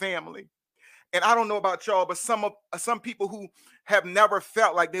by your family. And I don't know about y'all, but some people who have never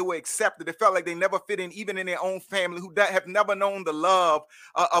felt like they were accepted, they felt like they never fit in, even in their own family, who have never known the love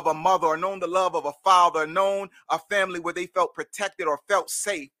of a mother, or known the love of a father, known a family where they felt protected or felt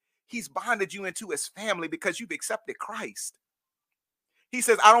safe. He's bonded you into his family because you've accepted Christ. He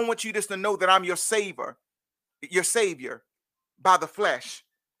says, I don't want you just to know that I'm your savior by the flesh.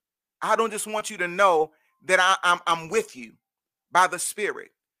 I don't just want you to know that I'm with you by the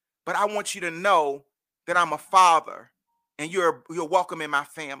Spirit, but I want you to know that I'm a father and you're welcome in my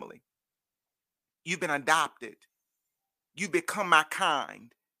family. You've been adopted. You've become my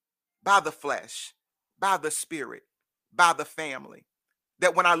kind by the flesh, by the Spirit, by the family.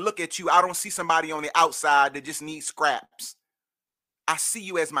 That when I look at you, I don't see somebody on the outside that just needs scraps. I see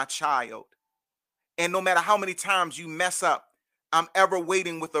you as my child. And no matter how many times you mess up, I'm ever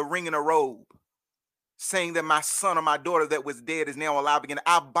waiting with a ring and a robe, saying that my son or my daughter that was dead is now alive again.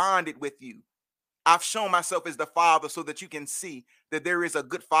 I bonded with you. I've shown myself as the father so that you can see that there is a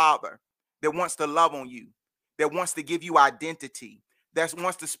good father that wants to love on you, that wants to give you identity, that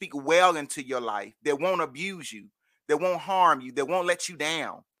wants to speak well into your life, that won't abuse you, that won't harm you, that won't let you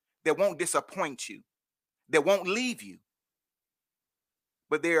down, that won't disappoint you, that won't leave you.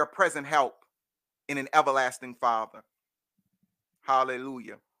 But they are present help in an everlasting Father.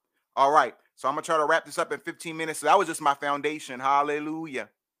 Hallelujah. All right. So I'm going to try to wrap this up in 15 minutes. So that was just my foundation. Hallelujah.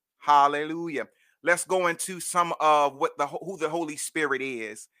 Hallelujah. Let's go into some of who the Holy Spirit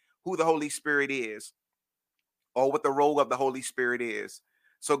is, or what the role of the Holy Spirit is.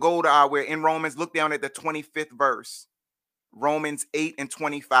 So go to we're in Romans, look down at the 25th verse. Romans 8 and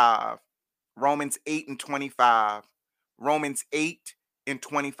 25. Romans 8 and 25. Romans 8 and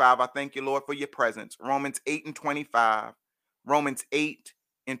 25. I thank you, Lord, for your presence. Romans 8 and 25. Romans 8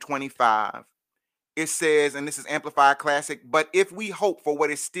 and 25. It says, and this is Amplified Classic, but if we hope for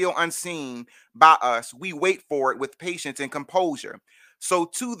what is still unseen by us, we wait for it with patience and composure. So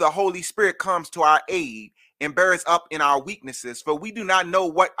too the Holy Spirit comes to our aid and bears up in our weaknesses, for we do not know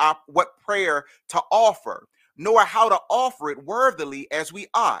what prayer to offer, nor how to offer it worthily as we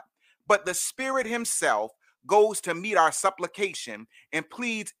ought. But the Spirit himself goes to meet our supplication and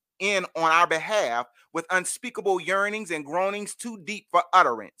pleads in on our behalf with unspeakable yearnings and groanings too deep for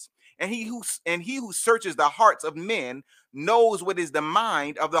utterance. And he who searches the hearts of men knows what is the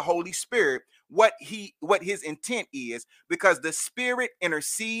mind of the Holy Spirit, what his intent is, because the Spirit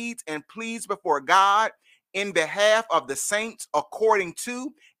intercedes and pleads before God in behalf of the saints according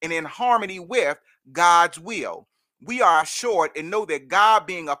to and in harmony with God's will. We are assured and know that God,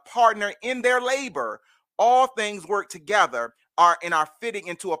 being a partner in their labor, all things work together are fitting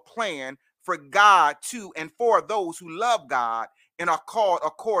into a plan for God to and for those who love God and are called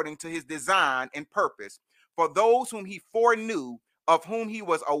according to his design and purpose. For those whom he foreknew, of whom he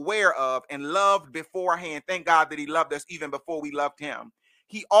was aware of and loved beforehand. Thank God that he loved us even before we loved him.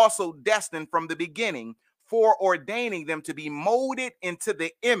 He also destined from the beginning, foreordaining them to be molded into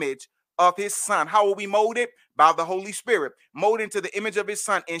the image of his son. How will we molded? By the Holy Spirit. Molded into the image of his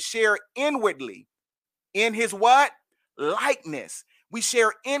son and share inwardly in his what? Likeness. We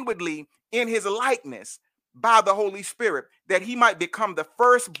share inwardly in his likeness by the Holy Spirit, that he might become the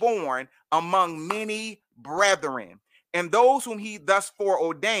firstborn among many brethren. And those whom he thus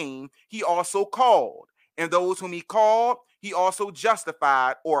foreordained, he also called. And those whom he called, he also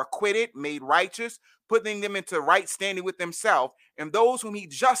justified or acquitted, made righteous, putting them into right standing with himself. And those whom he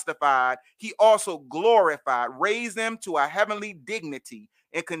justified, he also glorified, raised them to a heavenly dignity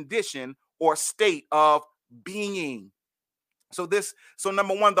and condition or state of being. So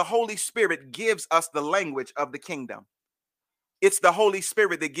number one, the Holy Spirit gives us the language of the kingdom. It's the Holy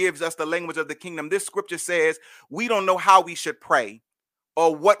Spirit that gives us the language of the kingdom. This scripture says we don't know how we should pray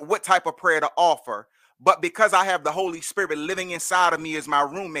or what type of prayer to offer, but because I have the Holy Spirit living inside of me as my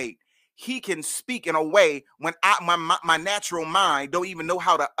roommate, he can speak in a way when my natural mind don't even know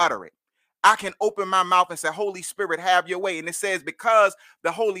how to utter it. I can open my mouth and say, Holy Spirit, have your way. And it says, because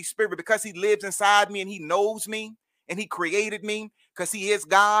the Holy Spirit, because he lives inside me and he knows me and he created me, because he is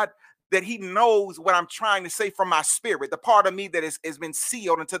God, that he knows what I'm trying to say from my spirit, the part of me that has been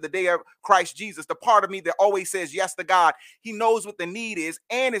sealed until the day of Christ Jesus, the part of me that always says yes to God. He knows what the need is.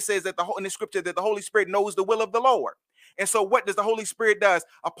 And it says that in the scripture that the Holy Spirit knows the will of the Lord. And so what does the Holy Spirit does?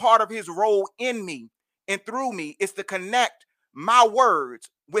 A part of his role in me and through me is to connect my words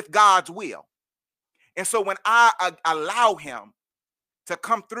with God's will. And so when I allow him to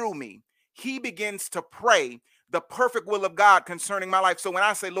come through me, he begins to pray the perfect will of God concerning my life. So when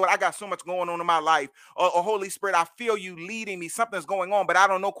I say, Lord, I got so much going on in my life, or Holy Spirit, I feel you leading me, something's going on, but I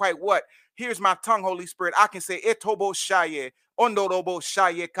don't know quite what. Here's my tongue, Holy Spirit. I can say, Etobo shaye, ondorobo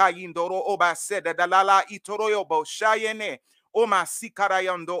shaye, kayindoro oba se, da la la itoroyobo shaye ne, oma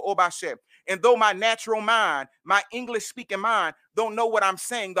sikarayando obashe. And though my natural mind, my English speaking mind, don't know what I'm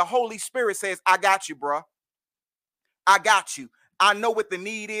saying, the Holy Spirit says, I got you, bruh. I got you. I know what the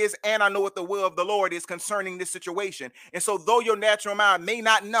need is, and I know what the will of the Lord is concerning this situation. And so, though your natural mind may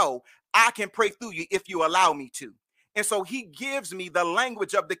not know, I can pray through you if you allow me to. And so, he gives me the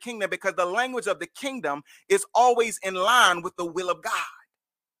language of the kingdom, because the language of the kingdom is always in line with the will of God.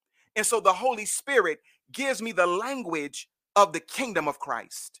 And so, the Holy Spirit gives me the language of the kingdom of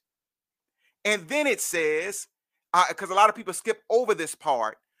Christ. And then it says, because a lot of people skip over this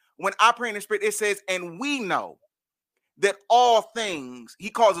part, when I pray in the Spirit, it says, and we know that all things, he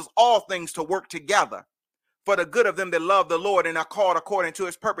causes all things to work together for the good of them that love the Lord and are called according to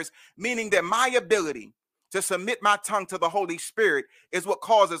his purpose, meaning that my ability to submit my tongue to the Holy Spirit is what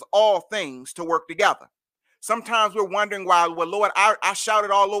causes all things to work together. Sometimes we're wondering why, well, Lord, I shouted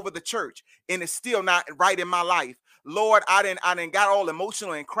all over the church and it's still not right in my life. Lord, I didn't got all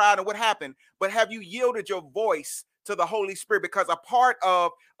emotional and cried, and what happened? But have you yielded your voice to the Holy Spirit? Because a part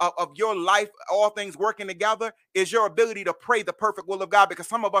of your life, all things working together, is your ability to pray the perfect will of God. Because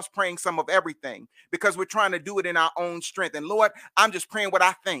some of us praying some of everything because we're trying to do it in our own strength. And Lord, I'm just praying what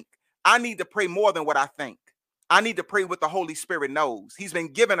I think. I need to pray more than what I think. I need to pray what the Holy Spirit knows. He's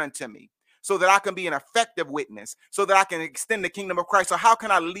been given unto me so that I can be an effective witness, so that I can extend the kingdom of Christ. So how can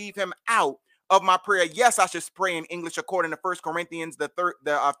I leave him out of my prayer? Yes, I should pray in English according to 1 Corinthians, the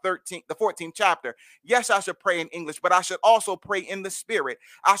 14th chapter. Yes, I should pray in English, but I should also pray in the Spirit.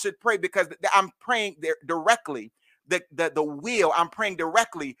 I should pray because I'm praying there directly. The will, I'm praying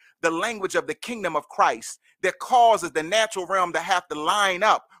directly the language of the kingdom of Christ that causes the natural realm to have to line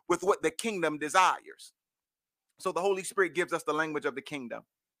up with what the kingdom desires. So the Holy Spirit gives us the language of the kingdom.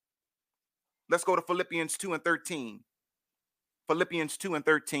 Let's go to Philippians 2:13. Philippians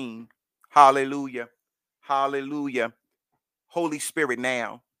 2:13. Hallelujah. Hallelujah. Holy Spirit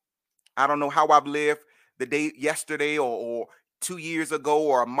now. I don't know how I've lived the day yesterday or 2 years ago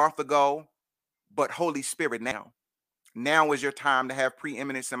or a month ago, but Holy Spirit now. Now is your time to have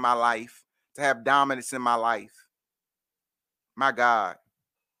preeminence in my life, to have dominance in my life. My God.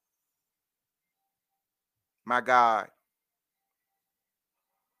 My God.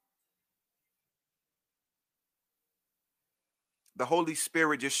 The Holy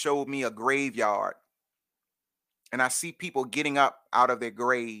Spirit just showed me a graveyard, and I see people getting up out of their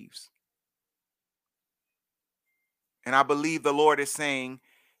graves. And I believe the Lord is saying,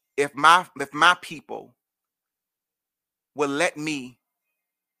 if my people will let me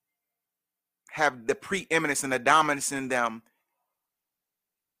have the preeminence and the dominance in them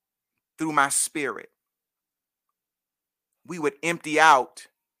through my spirit, we would empty out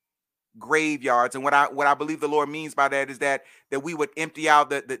graveyards. And what I believe the Lord means by that is that we would empty out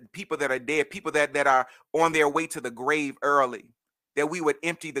the people that are dead, people that are on their way to the grave early, that we would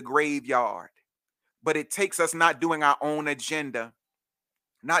empty the graveyard. But it takes us not doing our own agenda,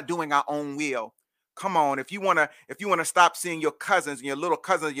 not doing our own will. Come on, if you want to stop seeing your cousins and your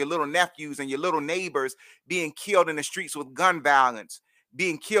little nephews and your little neighbors being killed in the streets with gun violence,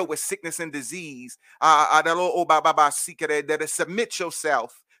 being killed with sickness and disease, submit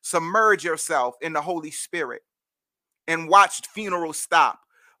yourself, submerge yourself in the Holy Spirit, and watch funerals stop.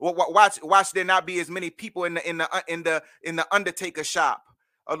 Watch there not be as many people in the undertaker shop.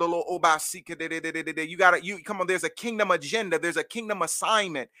 You come on. There's a kingdom agenda. There's a kingdom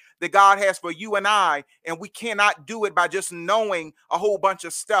assignment that God has for you and I, and we cannot do it by just knowing a whole bunch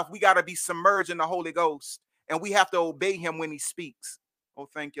of stuff. We got to be submerged in the Holy Ghost, and we have to obey him when he speaks. Oh,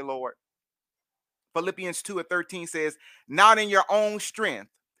 thank you, Lord. Philippians 2:13 says, not in your own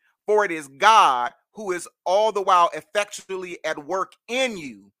strength, for it is God who is all the while effectually at work in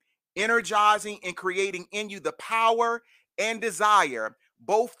you, energizing and creating in you the power and desire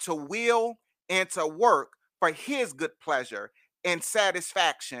both to will and to work for his good pleasure and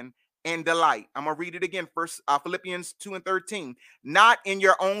satisfaction and delight. I'm going to read it again. First, Philippians 2:13. Not in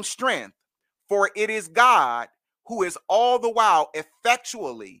your own strength, for it is God who is all the while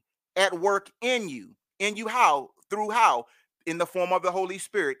effectually at work in you. In you how? Through how? In the form of the Holy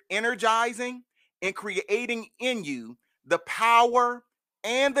Spirit, energizing and creating in you the power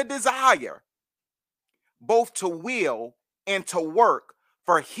and the desire both to will and to work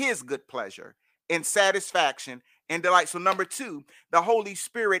for his good pleasure and satisfaction and delight. So number 2, the Holy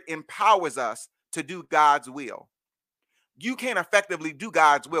Spirit empowers us to do God's will. You can't effectively do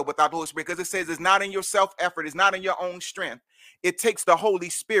God's will without the Holy Spirit, because it says it's not in your self effort, it's not in your own strength. It takes the Holy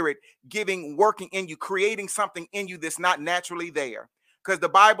Spirit working in you, creating something in you that's not naturally there. Because the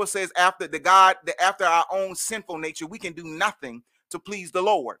Bible says after our own sinful nature, we can do nothing to please the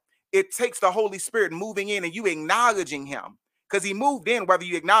Lord. It takes the Holy Spirit moving in and you acknowledging him, because he moved in whether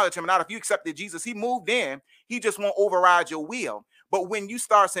you acknowledge him or not. If you accepted Jesus, he moved in. He just won't override your will. But when you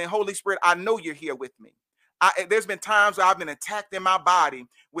start saying, Holy Spirit, I know you're here with me. There's been times where I've been attacked in my body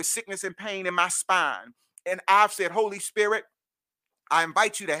with sickness and pain in my spine. And I've said, Holy Spirit, I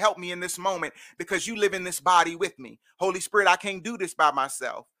invite you to help me in this moment, because you live in this body with me. Holy Spirit, I can't do this by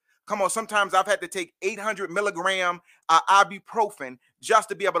myself. Come on, sometimes I've had to take 800 milligram ibuprofen just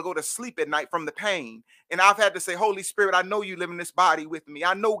to be able to go to sleep at night from the pain. And I've had to say, Holy Spirit, I know you live in this body with me.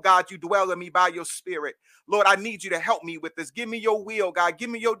 I know, God, you dwell in me by your Spirit. Lord, I need you to help me with this. Give me your will, God. Give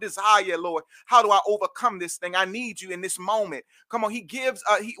me your desire, Lord. How do I overcome this thing? I need you in this moment. Come on,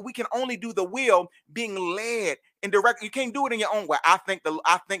 we can only do the will being led and direct. You can't do it in your own way. I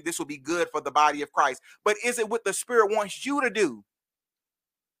think this will be good for the body of Christ. But is it what the Spirit wants you to do?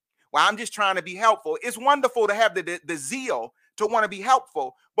 Well, I'm just trying to be helpful. It's wonderful to have the zeal to want to be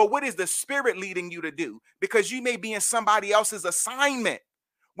helpful, but what is the Spirit leading you to do? Because you may be in somebody else's assignment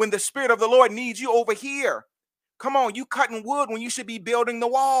when the Spirit of the Lord needs you over here. Come on, you cutting wood when you should be building the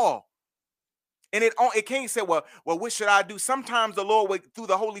wall. And it can't say, well, what should I do? Sometimes the Lord through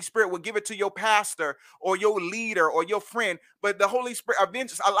the Holy Spirit will give it to your pastor or your leader or your friend. But the Holy Spirit,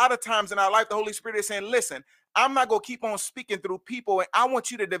 a lot of times in our life, the Holy Spirit is saying, listen, I'm not going to keep on speaking through people. And I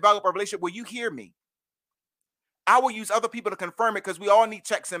want you to develop a relationship where you hear me. I will use other people to confirm it, because we all need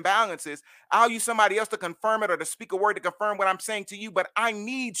checks and balances. I'll use somebody else to confirm it or to speak a word to confirm what I'm saying to you. But I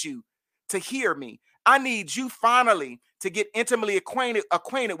need you to hear me. I need you finally to get intimately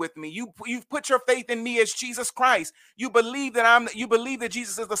acquainted with me. You've put your faith in me as Jesus Christ. You believe that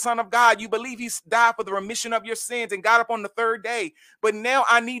Jesus is the Son of God. You believe he's died for the remission of your sins and got up on the third day. But now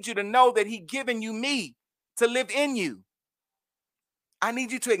I need you to know that he's given you me to live in you. I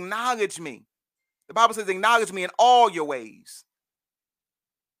need you to acknowledge me. The Bible says, acknowledge me in all your ways,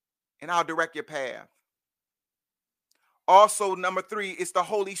 and I'll direct your path. Also, number 3, it's the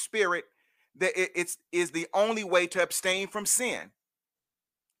Holy Spirit that is the only way to abstain from sin.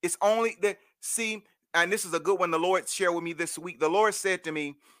 It's only that, and this is a good one the Lord shared with me this week. The Lord said to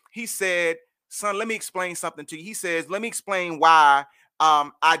me, he said, son, let me explain something to you. He says, let me explain why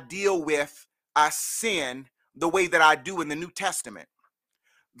I deal with sin the way that I do in the New Testament.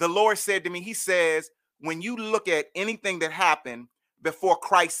 The Lord said to me, he says, when you look at anything that happened before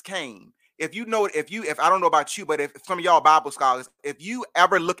Christ came, if I don't know about you, but if some of y'all Bible scholars, if you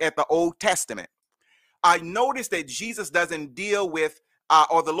ever look at the Old Testament, I noticed that Jesus doesn't deal with,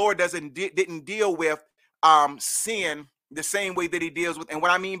 or the Lord didn't deal with sin the same way that he deals with. And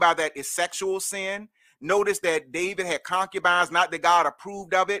what I mean by that is sexual sin. Notice that David had concubines, not that God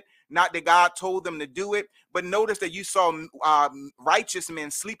approved of it, not that God told them to do it, but notice that you saw righteous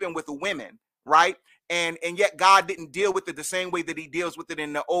men sleeping with women, right? And yet God didn't deal with it the same way that he deals with it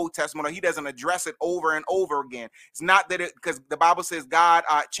in the Old Testament, or he doesn't address it over and over again. It's not that because the Bible says God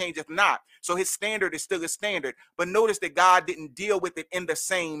changeth not. So his standard is still his standard. But notice that God didn't deal with it in the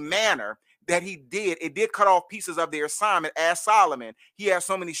same manner that he did. It did cut off pieces of their assignment, as Solomon. He had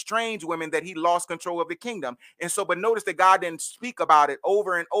so many strange women that he lost control of the kingdom. And so, but notice that God didn't speak about it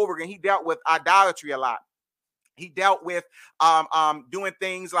over and over again. He dealt with idolatry a lot. He dealt with doing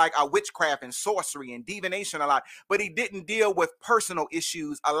things like witchcraft and sorcery and divination a lot, but he didn't deal with personal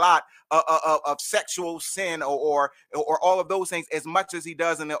issues a lot of sexual sin or all of those things as much as he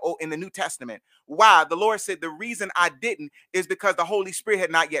does in the New Testament. Why? The Lord said the reason I didn't is because the Holy Spirit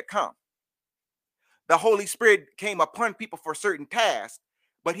had not yet come. The Holy Spirit came upon people for certain tasks,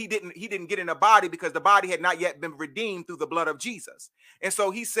 but he didn't get in a body because the body had not yet been redeemed through the blood of Jesus. And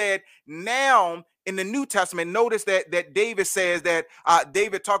so he said, now in the New Testament, notice that David says that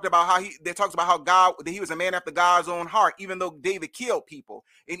David talked about how that he was a man after God's own heart, even though David killed people.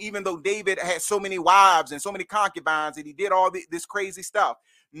 And even though David had so many wives and so many concubines and he did all this crazy stuff.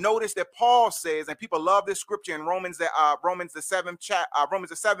 Notice that Paul says, and people love this scripture in Romans the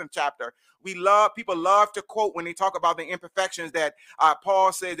 7th chapter. People love to quote when they talk about the imperfections that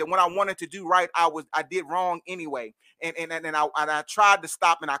Paul says that when I wanted to do right, I did wrong anyway. And I tried to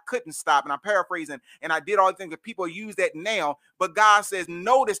stop and I couldn't stop. And I'm paraphrasing, and I did all the things that people use that now. But God says,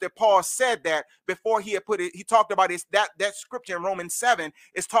 notice that Paul said that before he had put it, he talked about this, that scripture in Romans 7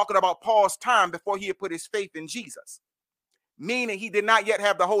 is talking about Paul's time before he had put his faith in Jesus. Meaning he did not yet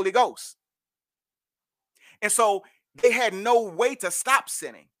have the Holy Ghost. And so they had no way to stop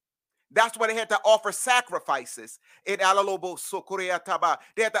sinning. That's why they had to offer sacrifices. They had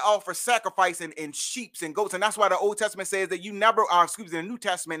to offer sacrifice in sheep and goats. And that's why the Old Testament says that you never, excuse me, the New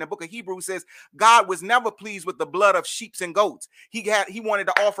Testament, in the book of Hebrews says God was never pleased with the blood of sheep and goats. He wanted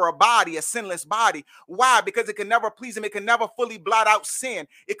to offer a body, a sinless body. Why? Because it could never please him. It could never fully blot out sin.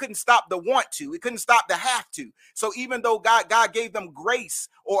 It couldn't stop the want to. It couldn't stop the have to. So even though God gave them grace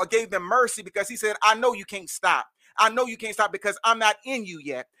or gave them mercy, because he said, I know you can't stop. I know you can't stop because I'm not in you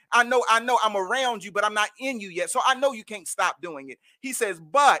yet. I know I'm around you, but I'm not in you yet. So I know you can't stop doing it. He says,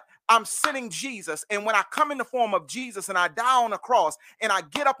 but I'm sending Jesus. And when I come in the form of Jesus and I die on the cross and I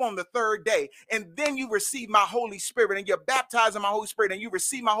get up on the third day, and then you receive my Holy Spirit and you're baptized in my Holy Spirit and you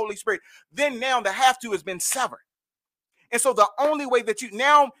receive my Holy Spirit, then now the have to has been severed. And so the only way that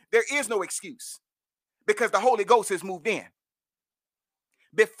now there is no excuse because the Holy Ghost has moved in.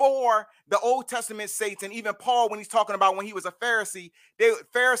 Before, the Old Testament saints, and even Paul, when he's talking about when he was a Pharisee,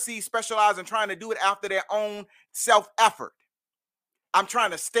 Pharisees specialize in trying to do it after their own self-effort. I'm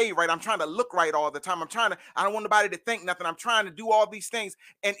trying to stay right. I'm trying to look right all the time. I don't want nobody to think nothing. I'm trying to do all these things.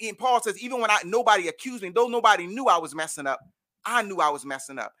 And Paul says, even when nobody accused me, though nobody knew I was messing up, I knew I was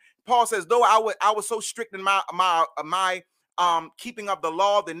messing up. Paul says, though I was so strict in my keeping of the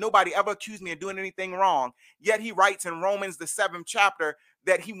law that nobody ever accused me of doing anything wrong. Yet he writes in Romans, the 7th chapter,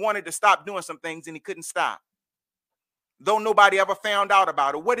 that he wanted to stop doing some things and he couldn't stop. Though nobody ever found out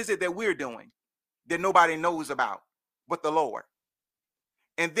about it. What is it that we're doing that nobody knows about but the Lord?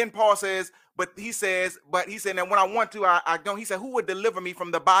 And then Paul says, but he said, that when I want to, I don't. He said, who would deliver me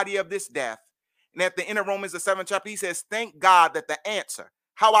from the body of this death? And at the end of Romans, the 7th chapter, he says, thank God that the answer,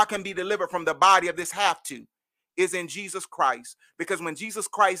 how I can be delivered from the body of this have to, is in Jesus Christ. Because when Jesus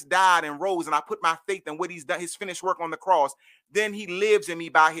Christ died and rose and I put my faith in what he's done, his finished work on the cross, then he lives in me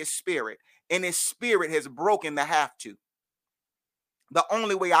by his Spirit. And his Spirit has broken the have to. The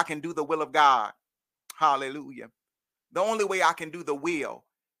only way I can do the will of God, hallelujah, the only way I can do the will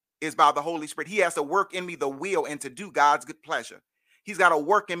is by the Holy Spirit. He has to work in me the will and to do God's good pleasure. He's got to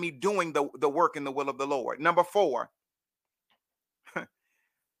work in me doing the work in the will of the Lord. Number 4,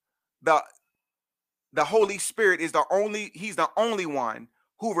 the Holy Spirit is he's the only one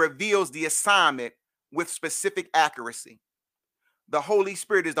who reveals the assignment with specific accuracy. The Holy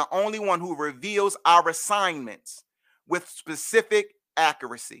Spirit is the only one who reveals our assignments with specific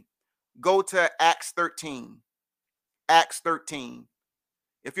accuracy. Go to Acts 13. Acts 13.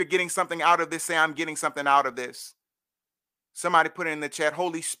 If you're getting something out of this, say, I'm getting something out of this. Somebody put it in the chat.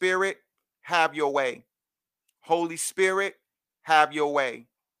 Holy Spirit, have your way. Holy Spirit, have your way.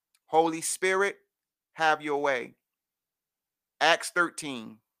 Holy Spirit, have your way. Acts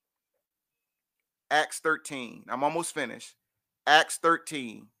 13. Acts 13. I'm almost finished. Acts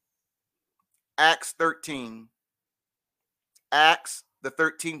 13. Acts 13. Acts, the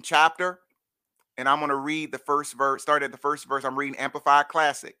 13th chapter. And I'm going to read the first verse. Start at the first verse. I'm reading Amplified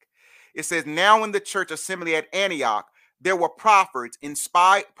Classic. It says, now in the church assembly at Antioch, there were prophets,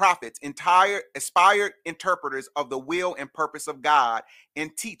 inspired interpreters of the will and purpose of God,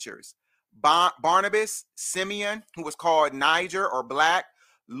 and teachers. Barnabas, Simeon, who was called Niger or Black,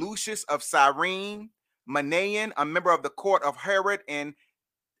 Lucius of Cyrene, Manaen, a member of the court of Herod, and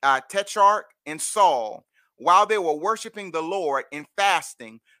Tetrarch, and Saul. While they were worshiping the Lord and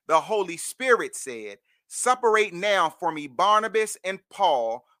fasting, the Holy Spirit said, separate now for me Barnabas and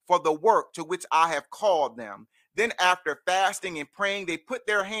Paul for the work to which I have called them. Then after fasting and praying, they put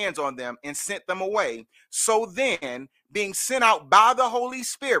their hands on them and sent them away. So then, being sent out by the Holy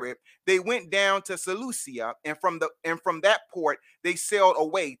Spirit, they went down to Seleucia, and from that port, they sailed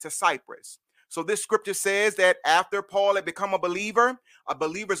away to Cyprus. So this scripture says that after Paul had become a believer,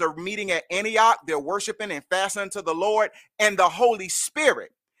 believers are meeting at Antioch. They're worshiping and fasting to the Lord. And the Holy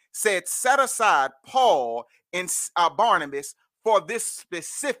Spirit said, set aside Paul and Barnabas for this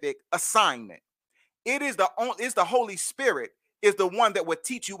specific assignment. It's the Holy Spirit is the one that will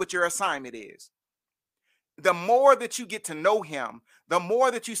teach you what your assignment is. The more that you get to know him, the more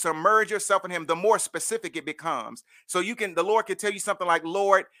that you submerge yourself in him, the more specific it becomes. So the Lord can tell you something like,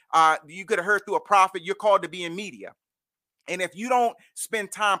 Lord, you could have heard through a prophet, you're called to be in media. And if you don't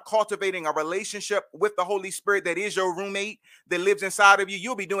spend time cultivating a relationship with the Holy Spirit that is your roommate, that lives inside of you,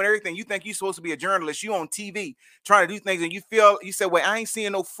 you'll be doing everything. You think you're supposed to be a journalist. You on TV trying to do things, and you say, well, I ain't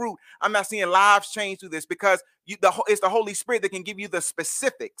seeing no fruit. I'm not seeing lives change through this, because it's the Holy Spirit that can give you the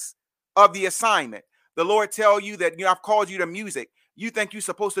specifics of the assignment. The Lord tell you that, I've called you to music. You think you're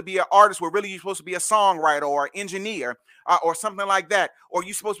supposed to be an artist where really you're supposed to be a songwriter or an engineer or something like that. Or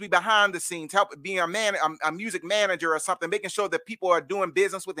you're supposed to be behind the scenes, help being a music manager or something, making sure that people are doing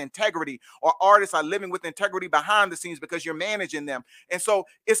business with integrity, or artists are living with integrity behind the scenes because you're managing them. And so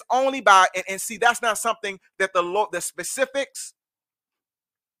it's only by, and see, that's not something that the specifics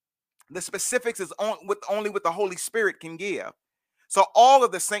is only what the Holy Spirit can give. So all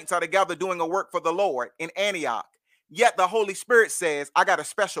of the saints are together doing a work for the Lord in Antioch. Yet the Holy Spirit says, I got a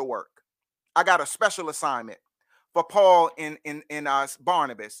special work. I got a special assignment for Paul and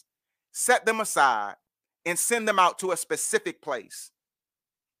Barnabas. Set them aside and send them out to a specific place.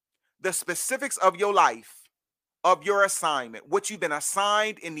 The specifics of your life, of your assignment, what you've been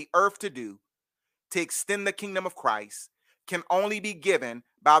assigned in the earth to do to extend the kingdom of Christ, can only be given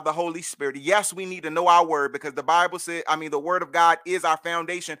by the Holy Spirit. Yes, we need to know our word, because the Bible says, the word of God is our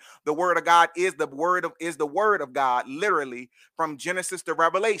foundation. The word of God is the word of God, literally from Genesis to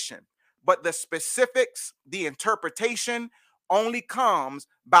Revelation. But the specifics, the interpretation only comes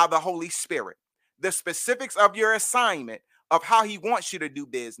by the Holy Spirit. The specifics of your assignment, of how he wants you to do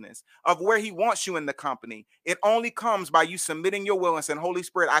business, of where he wants you in the company, it only comes by you submitting your will and saying, Holy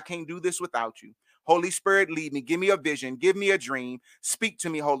Spirit, I can't do this without you. Holy Spirit, lead me. Give me a vision. Give me a dream. Speak to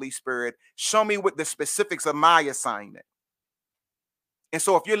me, Holy Spirit. Show me what the specifics of my assignment. And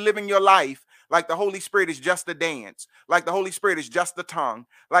so if you're living your life like the Holy Spirit is just a dance, like the Holy Spirit is just the tongue,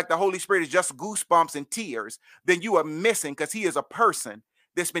 like the Holy Spirit is just goosebumps and tears, then you are missing, because he is a person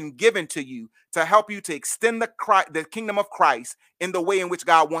that's been given to you to help you to extend the kingdom of Christ in the way in which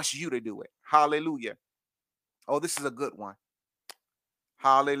God wants you to do it. Hallelujah. Oh, this is a good one.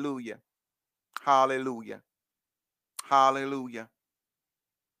 Hallelujah. Hallelujah. Hallelujah.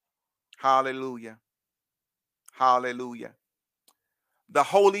 Hallelujah. Hallelujah. The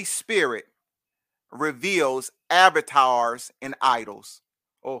Holy Spirit reveals avatars and idols.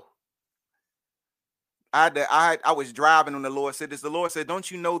 Oh, I was driving when the Lord said this. The Lord said, don't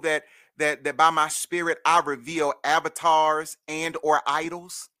you know that by my spirit I reveal avatars and or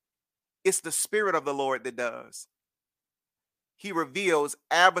idols? It's the Spirit of the Lord that does. He reveals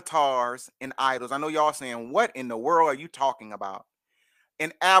avatars and idols. I know y'all saying, what in the world are you talking about?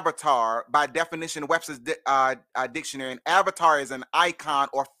 An avatar, by definition, Webster's dictionary, an avatar is an icon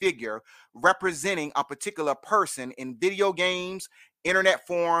or figure representing a particular person in video games, internet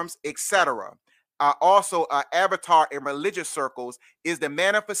forums, etc. Also, avatar in religious circles is the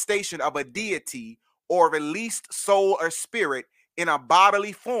manifestation of a deity or released soul or spirit in a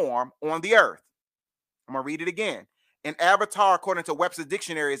bodily form on the earth. I'm going to read it again. An avatar, according to Webster's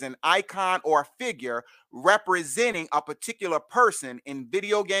dictionary, is an icon or a figure representing a particular person in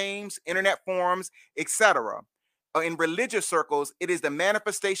video games, internet forums, etc. In religious circles, it is the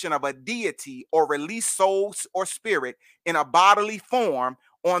manifestation of a deity or released soul or spirit in a bodily form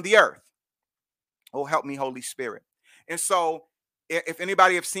on the earth. Oh, help me, Holy Spirit. And so, if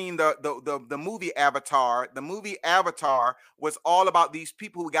anybody have seen the movie Avatar, the movie Avatar was all about these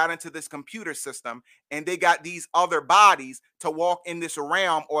people who got into this computer system, and they got these other bodies to walk in this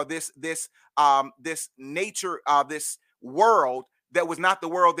realm, or this nature, this world that was not the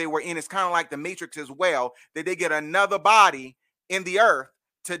world they were in. It's kind of like the Matrix as well, that they get another body in the earth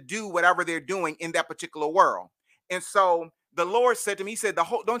to do whatever they're doing in that particular world. And so the Lord said to me, he said,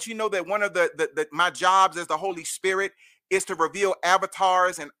 don't you know that one of my jobs as the Holy Spirit is to reveal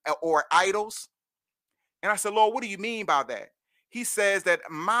avatars and or idols? And I said, Lord, what do you mean by that? He says that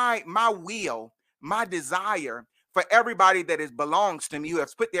my will, my desire for everybody that belongs to me, who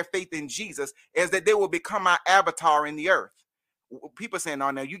has put their faith in Jesus, is that they will become my avatar in the earth. People saying, no,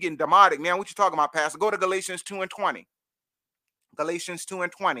 you're getting demonic, man. What you talking about, Pastor? Go to Galatians 2:20. Galatians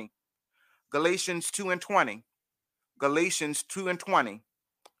 2:20. Galatians 2:20. Galatians 2:20.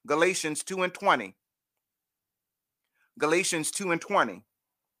 Galatians 2:20. Galatians 2:20.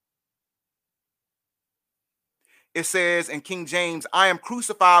 It says in King James, I am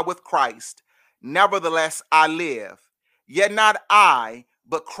crucified with Christ. Nevertheless, I live. Yet not I,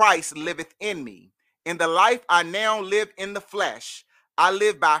 but Christ liveth in me. In the life I now live in the flesh, I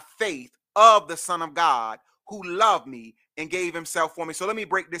live by faith of the Son of God, who loved me and gave himself for me. So let me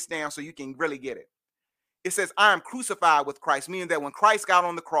break this down so you can really get it. It says, I am crucified with Christ, meaning that when Christ got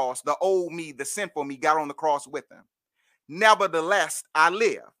on the cross, the old me, the sinful me, got on the cross with him. Nevertheless, I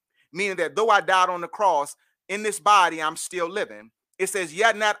live, meaning that though I died on the cross, in this body I'm still living. It says,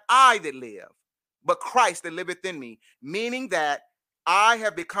 yet not I that live, but Christ that liveth in me, meaning that I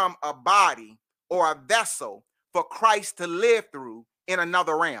have become a body or a vessel for Christ to live through in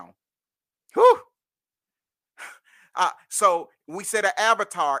another realm. Whew. So we said an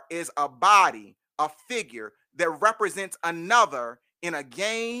avatar is a body, a figure that represents another in a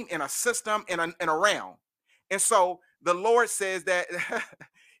game, in a system, in a realm. And so the Lord says that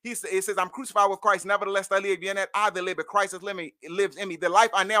it says, I'm crucified with Christ, nevertheless I live, yet not I that live, but Christ lives in me. The life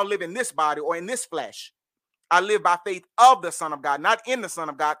I now live in this body or in this flesh, I live by faith of the Son of God, not in the Son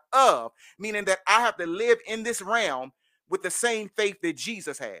of God, of, meaning that I have to live in this realm with the same faith that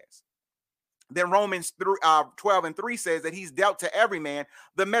Jesus has. Then Romans 12:3 says that he's dealt to every man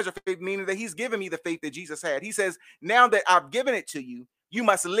the measure of faith, meaning that he's given me the faith that Jesus had. He says, now that I've given it to you, you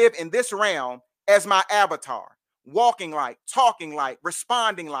must live in this realm as my avatar, walking like, talking like,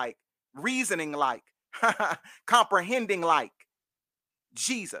 responding like, reasoning like, comprehending like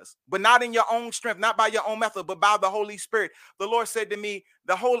Jesus, but not in your own strength, not by your own method, but by the Holy Spirit. The Lord said to me,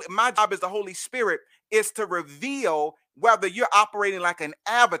 my job as the Holy Spirit is to reveal whether you're operating like an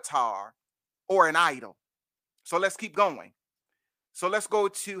avatar or an idol. So let's keep going. So let's go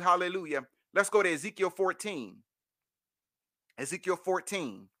to, hallelujah. Let's go to Ezekiel 14. Ezekiel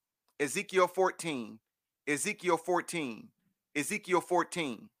 14. Ezekiel 14. Ezekiel 14. Ezekiel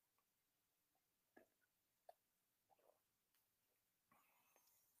 14.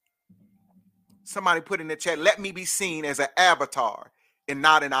 Somebody put in the chat, let me be seen as an avatar and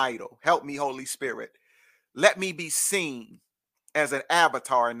not an idol. Help me, Holy Spirit. Let me be seen as an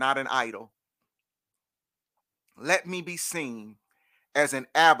avatar and not an idol. Let me be seen as an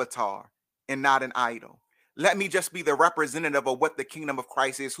avatar and not an idol. Let me just be the representative of what the kingdom of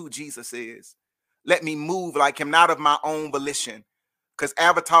Christ is, who Jesus is. Let me move like him, not of my own volition. Because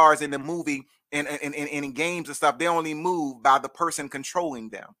avatars in the movie and in games and stuff, they only move by the person controlling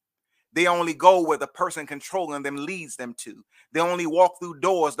them. They only go where the person controlling them leads them to. They only walk through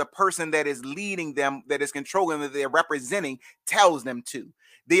doors the person that is leading them, that is controlling them, that they're representing, tells them to.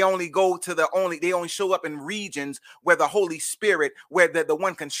 They only go to they only show up in regions where the Holy Spirit, where the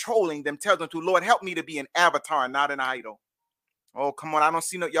one controlling them tells them to. Lord, help me to be an avatar, not an idol. Oh, come on. I don't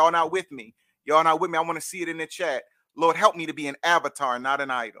see y'all not with me. Y'all not with me. I want to see it in the chat. Lord, help me to be an avatar, not an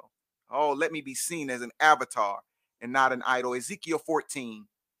idol. Oh, let me be seen as an avatar and not an idol. Ezekiel 14.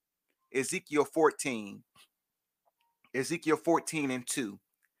 Ezekiel 14. Ezekiel 14 and 2.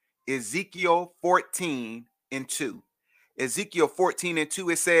 Ezekiel 14 and 2. Ezekiel 14 and 2,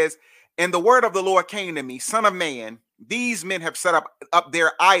 it says, and the word of the Lord came to me, son of man, these men have set up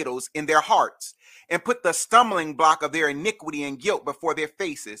their idols in their hearts and put the stumbling block of their iniquity and guilt before their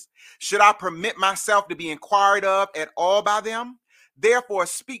faces. Should I permit myself to be inquired of at all by them? Therefore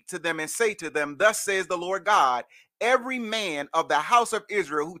speak to them and say to them, thus says the Lord God, every man of the house of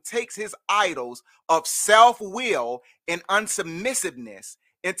Israel who takes his idols of self-will and unsubmissiveness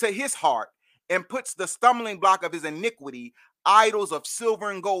into his heart and puts the stumbling block of his iniquity, idols of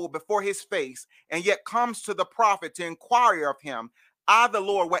silver and gold, before his face, and yet comes to the prophet to inquire of him, I, the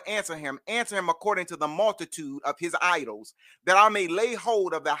Lord, will answer him according to the multitude of his idols, that I may lay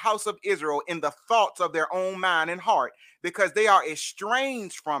hold of the house of Israel in the thoughts of their own mind and heart, because they are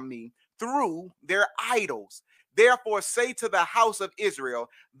estranged from me through their idols. Therefore say to the house of Israel,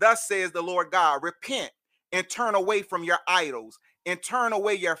 thus says the Lord God, repent and turn away from your idols, and turn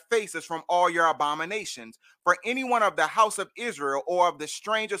away your faces from all your abominations. For anyone of the house of Israel or of the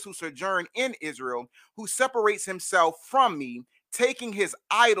strangers who sojourn in Israel, who separates himself from me, taking his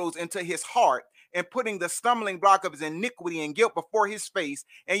idols into his heart and putting the stumbling block of his iniquity and guilt before his face,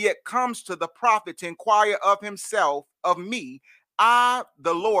 and yet comes to the prophet to inquire of himself, of me, I,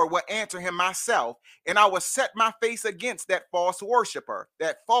 the Lord, will answer him myself, and I will set my face against that false worshiper,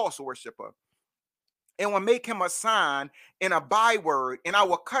 and will make him a sign and a byword, and I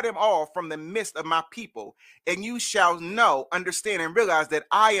will cut him off from the midst of my people. And you shall know, understand, and realize that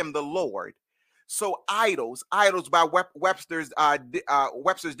I am the Lord. So idols by Webster's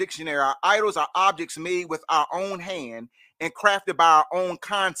dictionary, our idols are objects made with our own hand and crafted by our own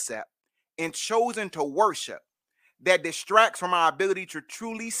concept and chosen to worship, that distracts from our ability to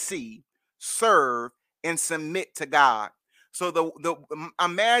truly see, serve, and submit to God. So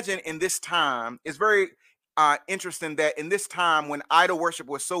imagine in this time, it's very interesting that in this time when idol worship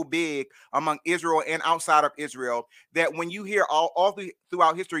was so big among Israel and outside of Israel, that when you hear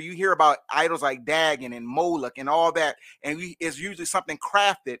throughout history, you hear about idols like Dagon and Moloch and all that, and it's usually something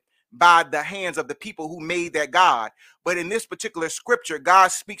crafted by the hands of the people who made that God. But in this particular scripture,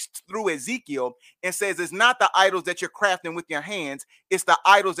 God speaks through Ezekiel and says, it's not the idols that you're crafting with your hands, it's the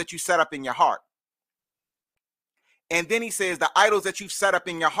idols that you set up in your heart. And then he says the idols that you've set up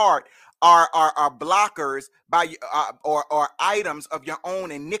in your heart are blockers by or items of your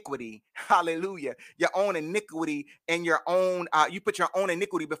own iniquity. Hallelujah. Your own iniquity and your own you put your own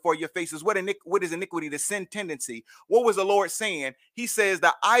iniquity before your faces. What is iniquity? The sin tendency. What was the Lord saying? He says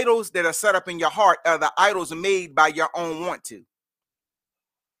the idols that are set up in your heart are the idols made by your own want to.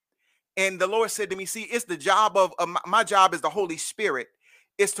 And the Lord said to me, see, it's the job of my job is the Holy Spirit,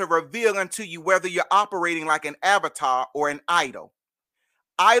 is to reveal unto you whether you're operating like an avatar or an idol.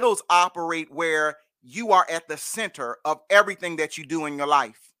 Idols operate where you are at the center of everything that you do in your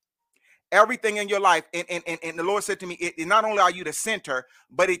life. Everything in your life. And the Lord said to me, it not only are you the center,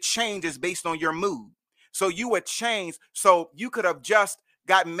 but it changes based on your mood. So you would change. So you could have just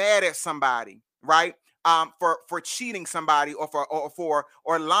gotten mad at somebody, right? For cheating somebody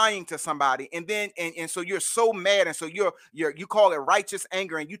or lying to somebody, and then and so you're so mad, and so you call it righteous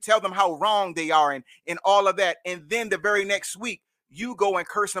anger, and you tell them how wrong they are, and all of that, and then the very next week you go and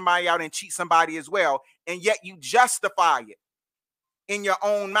curse somebody out and cheat somebody as well, and yet you justify it in your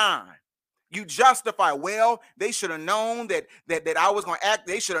own mind. You justify, well, they should have known that I was going to act.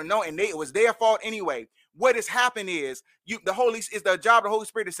 They should have known, and it was their fault anyway. What has happened is the job of the Holy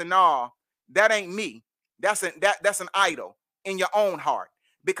Spirit to say, nah, that ain't me. That's an idol in your own heart,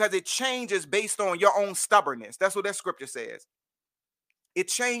 because it changes based on your own stubbornness. That's what that scripture says. It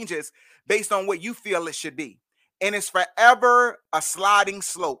changes based on what you feel it should be. And it's forever a sliding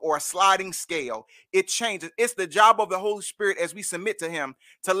slope or a sliding scale. It changes. It's the job of the Holy Spirit as we submit to him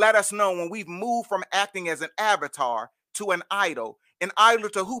to let us know when we've moved from acting as an avatar to an idol. An idol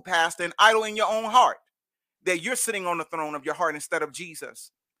to who, Pastor? An idol in your own heart. That you're sitting on the throne of your heart instead of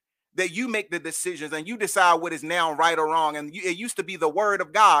Jesus. That you make the decisions and you decide what is now right or wrong. And it used to be the word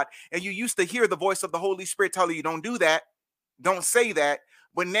of God. And you used to hear the voice of the Holy Spirit telling you, don't do that. Don't say that.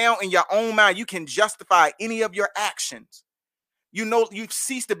 But now in your own mind, you can justify any of your actions. You know, you've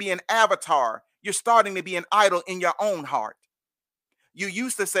ceased to be an avatar. You're starting to be an idol in your own heart. You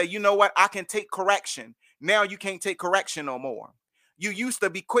used to say, you know what, I can take correction. Now you can't take correction no more. You used to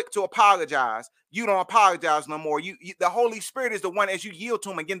be quick to apologize. You don't apologize no more. The Holy Spirit is the one, as you yield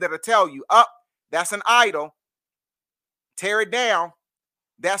to him again, that'll tell you, that's an idol. Tear it down.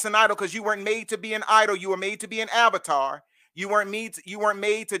 That's an idol, because you weren't made to be an idol. You were made to be an avatar. You weren't made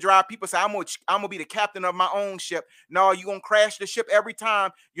to drive people say, I'm gonna be the captain of my own ship. No, you're gonna crash the ship every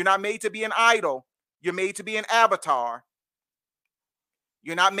time. You're not made to be an idol. You're made to be an avatar.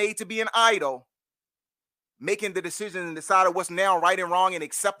 You're not made to be an idol, making the decision and deciding what's now right and wrong and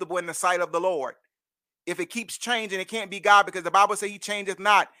acceptable in the sight of the Lord. If it keeps changing, it can't be God, because the Bible says he changeth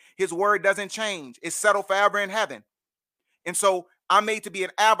not. His word doesn't change. It's settled forever in heaven. And so I'm made to be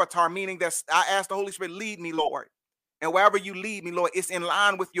an avatar, meaning that I ask the Holy Spirit, lead me, Lord. And wherever you lead me, Lord, it's in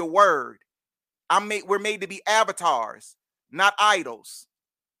line with your word. We're made to be avatars, not idols.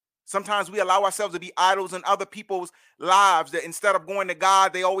 Sometimes we allow ourselves to be idols in other people's lives, that instead of going to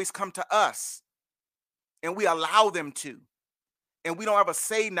God, they always come to us. And we allow them to. And we don't ever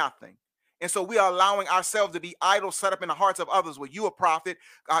say nothing. And so we are allowing ourselves to be idols set up in the hearts of others. Well, you a prophet.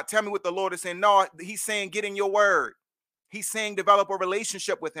 Tell me what the Lord is saying. No, he's saying get in your word. He's saying develop a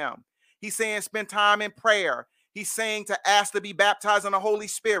relationship with him. He's saying spend time in prayer. He's saying to ask to be baptized in the Holy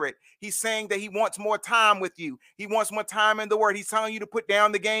Spirit. He's saying that he wants more time with you. He wants more time in the word. He's telling you to put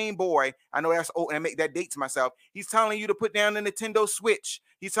down the Game Boy. I know that's old, and that dates myself. He's telling you to put down the Nintendo Switch.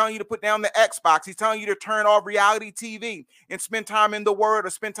 He's telling you to put down the Xbox. He's telling you to turn off reality TV and spend time in the word, or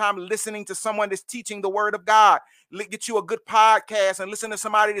spend time listening to someone that's teaching the word of God. Get you a good podcast and listen to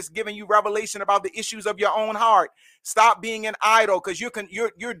somebody that's giving you revelation about the issues of your own heart. Stop being an idol, because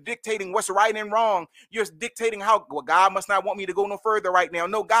you're dictating what's right and wrong. You're dictating how, well, God must not want me to go no further right now.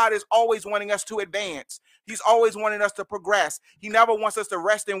 No, God is always wanting us to advance. He's always wanting us to progress. He never wants us to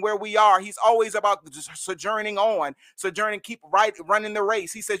rest in where we are. He's always about sojourning on, keep running the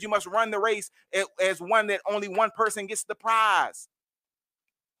race. He says you must run the race as one that only one person gets the prize.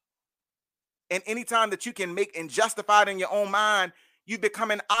 And anytime that you can make and justify it in your own mind, you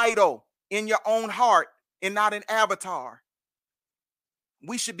become an idol in your own heart and not an avatar.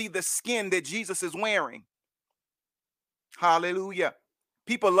 We should be the skin that Jesus is wearing. Hallelujah.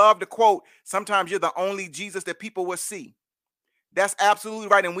 People love to quote, sometimes you're the only Jesus that people will see. That's absolutely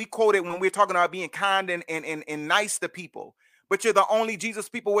right. And we quote it when we're talking about being kind and nice to people. But you're the only Jesus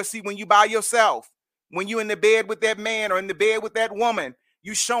people will see when you by yourself. When you're in the bed with that man or in the bed with that woman,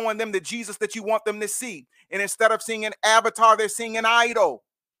 you showing them the Jesus that you want them to see. And instead of seeing an avatar, they're seeing an idol.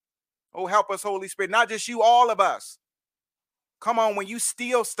 Oh, help us, Holy Spirit. Not just you, all of us. Come on, when you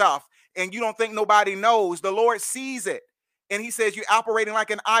steal stuff and you don't think nobody knows, the Lord sees it. And he says you're operating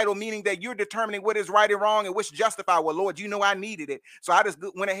like an idol, meaning that you're determining what is right and wrong and what's justified. Well, Lord, you know I needed it, so I just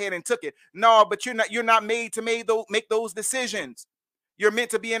went ahead and took it. No, but you're not made to make those decisions. You're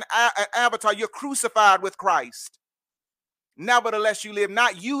meant to be an avatar. You're crucified with Christ. Nevertheless, you live,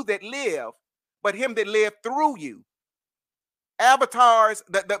 not you that live, but him that lived through you. Avatars,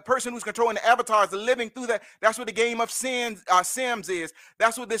 the person who's controlling the avatars are living through that. That's what the game of Sims is.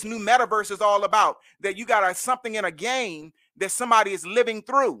 That's what this new metaverse is all about. That you got something in a game that somebody is living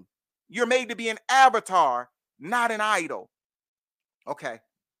through. You're made to be an avatar, not an idol. Okay.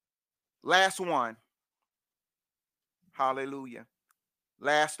 Last one. Hallelujah.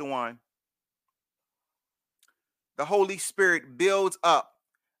 Last one. The Holy Spirit builds up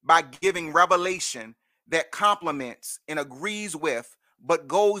by giving revelation that complements and agrees with, but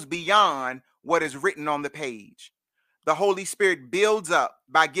goes beyond what is written on the page. The Holy Spirit builds up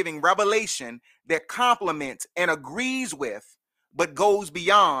by giving revelation that complements and agrees with, but goes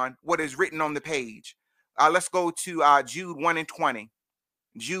beyond what is written on the page. Let's go to Jude 1 and 20.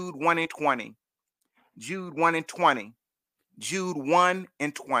 Jude 1 and 20. Jude 1 and 20. Jude 1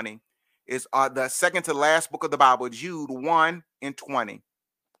 and 20 is the second to last book of the Bible. Jude 1 and 20.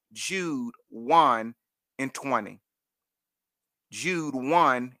 Jude 1 and 20. Jude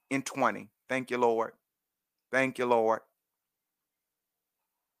 1 and 20. Thank you, Lord. Thank you, Lord.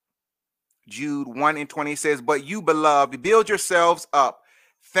 Jude 1 and 20 says, but you, beloved, build yourselves up,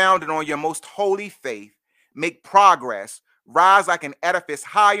 founded on your most holy faith, make progress, rise like an edifice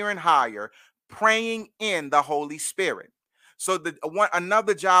higher and higher, praying in the Holy Spirit. So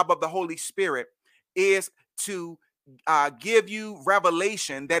another job of the Holy Spirit is to give you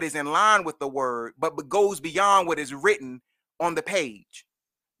revelation that is in line with the word, but goes beyond what is written on the page.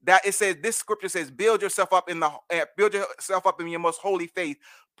 That it says, this scripture says, build yourself up in your most holy faith,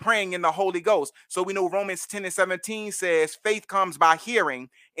 praying in the Holy Ghost. So we know Romans 10 and 17 says faith comes by hearing,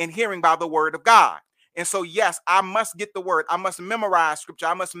 and hearing by the word of God. And so, yes, I must get the word. I must memorize scripture.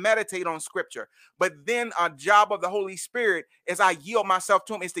 I must meditate on scripture. But then a job of the Holy Spirit, as I yield myself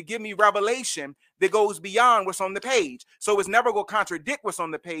to him, is to give me revelation that goes beyond what's on the page. So it's never going to contradict what's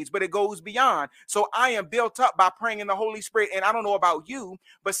on the page, but it goes beyond. So I am built up by praying in the Holy Spirit. And I don't know about you,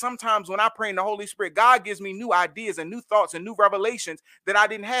 but sometimes when I pray in the Holy Spirit, God gives me new ideas and new thoughts and new revelations that I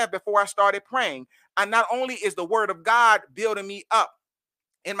didn't have before I started praying. And not only is the word of God building me up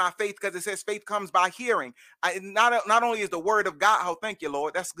in my faith, because it says faith comes by hearing. Not only is the word of God, oh, thank you,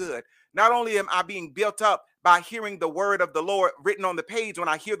 Lord, that's good. Not only am I being built up by hearing the word of the Lord written on the page, when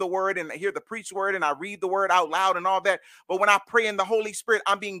I hear the word and I hear the preached word and I read the word out loud and all that, but when I pray in the Holy Spirit,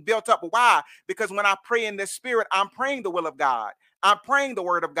 I'm being built up. Why? Because when I pray in the Spirit, I'm praying the will of God. I'm praying the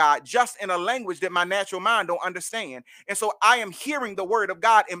word of God just in a language that my natural mind don't understand. And so I am hearing the word of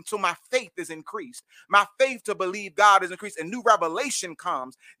God, and so my faith is increased. My faith to believe God is increased. And new revelation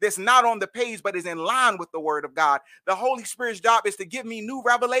comes that's not on the page, but is in line with the word of God. The Holy Spirit's job is to give me new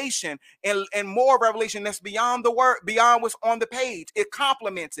revelation and more revelation that's beyond the word, beyond what's on the page. It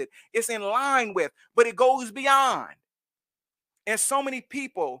complements it. It's in line with, but it goes beyond. And so many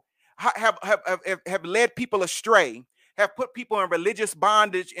people have led people astray, have put people in religious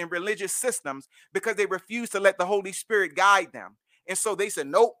bondage and religious systems because they refuse to let the Holy Spirit guide them. And so they said,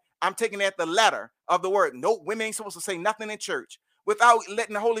 nope, I'm taking at the letter of the word. Nope, women ain't supposed to say nothing in church, without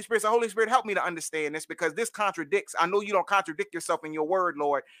letting the Holy Spirit say, Holy Spirit, help me to understand this, because this contradicts. I know you don't contradict yourself in your word,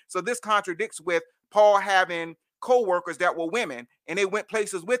 Lord. So this contradicts with Paul having co-workers that were women, and they went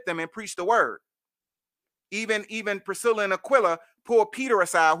places with them and preached the word. Even Priscilla and Aquila pulled Peter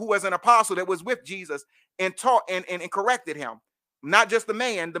aside, who was an apostle that was with Jesus, and taught and corrected him. Not just the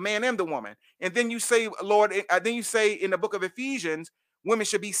man and the woman. And then you say, Lord, then you say in the book of Ephesians, women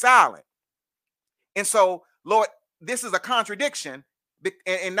should be silent. And so, Lord, this is a contradiction,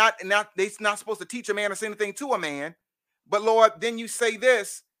 and they're not supposed to teach a man or say anything to a man. But Lord, then you say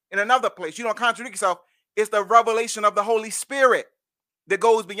this in another place. You don't contradict yourself. It's the revelation of the Holy Spirit that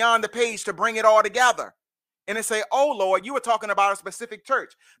goes beyond the page to bring it all together. And they say, oh, Lord, you were talking about a specific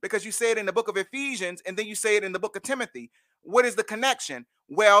church, because you say it in the book of Ephesians and then you say it in the book of Timothy. What is the connection?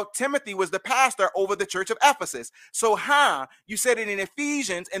 Well, Timothy was the pastor over the church of Ephesus. So you said it in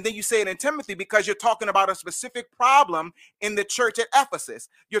Ephesians and then you say it in Timothy because you're talking about a specific problem in the church at Ephesus.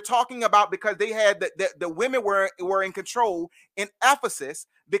 You're talking about because they had the women were in control in Ephesus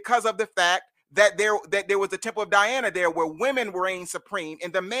because of the fact that there was the temple of Diana there, where women reigned supreme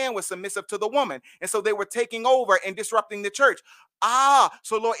and the man was submissive to the woman. And so they were taking over and disrupting the church.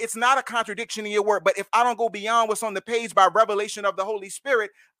 So Lord, it's not a contradiction in your word, but if I don't go beyond what's on the page by revelation of the Holy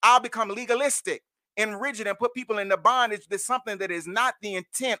Spirit, I'll become legalistic and rigid and put people in the bondage to something that is not the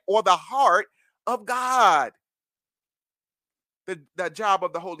intent or the heart of God. The job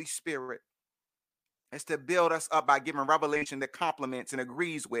of the Holy Spirit is to build us up by giving revelation that complements and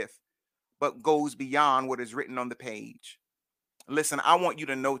agrees with, but goes beyond what is written on the page. Listen, I want you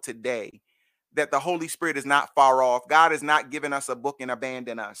to know today that the Holy Spirit is not far off. God has not given us a book and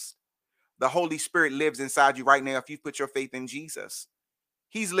abandoned us. The Holy Spirit lives inside you right now if you put your faith in Jesus.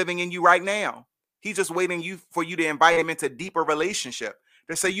 He's living in you right now. He's just waiting for you to invite him into deeper relationship.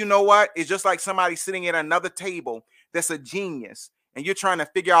 To say, you know what? It's just like somebody sitting at another table that's a genius, and you're trying to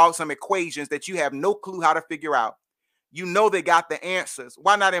figure out some equations that you have no clue how to figure out. You know they got the answers.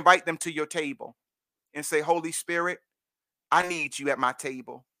 Why not invite them to your table and say, Holy Spirit, I need you at my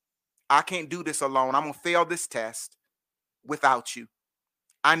table. I can't do this alone. I'm going to fail this test without you.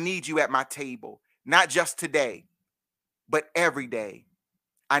 I need you at my table, not just today, but every day.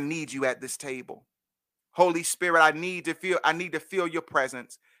 I need you at this table. Holy Spirit, I need to feel your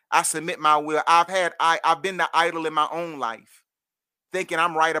presence. I submit my will. I've been the idol in my own life, thinking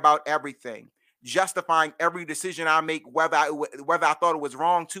I'm right about everything, justifying every decision I make, whether I thought it was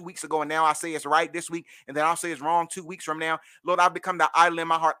wrong 2 weeks ago and now I say it's right this week, and then I'll say it's wrong 2 weeks from now. Lord, I've become the idol in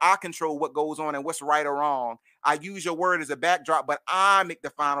my heart. I control what goes on and what's right or wrong. I use your word as a backdrop, but I make the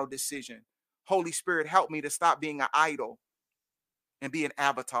final decision. Holy Spirit, help me to stop being an idol and be an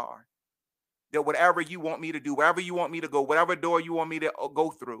avatar. That whatever you want me to do, wherever you want me to go, whatever door you want me to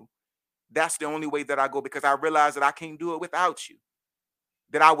go through, that's the only way that I go, because I realize that I can't do it without you,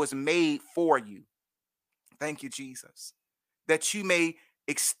 that I was made for you. Thank you, Jesus. That you may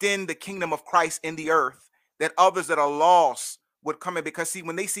extend the kingdom of Christ in the earth, that others that are lost would come in. Because see,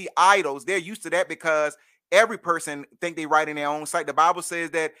 when they see idols, they're used to that, because every person think they right in their own sight. The Bible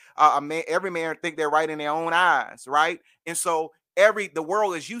says that every man think they're right in their own eyes, right? And so the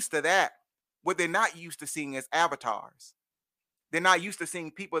world is used to that. What they're not used to seeing is avatars. They're not used to seeing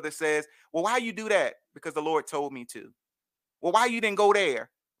people that says, well, why you do that? Because the Lord told me to. Well, why you didn't go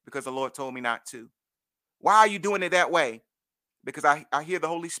there? Because the Lord told me not to. Why are you doing it that way? Because I hear the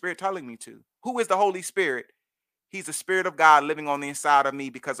Holy Spirit telling me to. Who is the Holy Spirit? He's the Spirit of God living on the inside of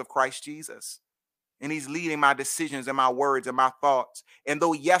me because of Christ Jesus. And he's leading my decisions and my words and my thoughts. And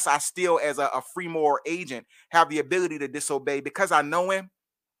though, yes, I still, as a free moral agent, have the ability to disobey, because I know him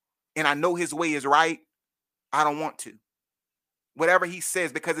and I know his way is right, I don't want to. Whatever he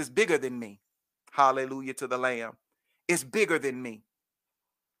says, because it's bigger than me. Hallelujah to the Lamb. It's bigger than me.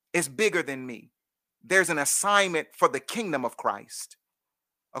 It's bigger than me. There's an assignment for the kingdom of Christ.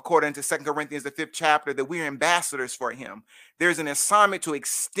 According to 2 Corinthians, the 5th chapter, that we're ambassadors for him. There's an assignment to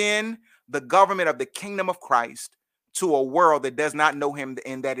extend the government of the kingdom of Christ to a world that does not know him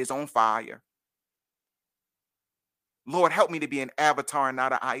and that is on fire. Lord, help me to be an avatar and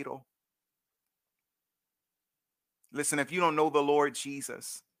not an idol. Listen, if you don't know the Lord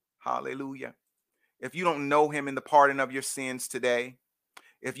Jesus, hallelujah. If you don't know him in the pardon of your sins today,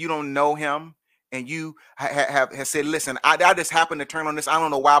 if you don't know him and you have said, listen, I just happened to turn on this. I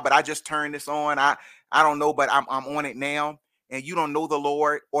don't know why, but I just turned this on. I don't know, but I'm on it now. And you don't know the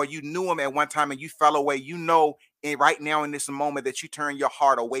Lord, or you knew him at one time and you fell away. You know, right now in this moment that you turn your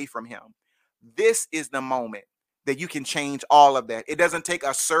heart away from him. This is the moment that you can change all of that. It doesn't take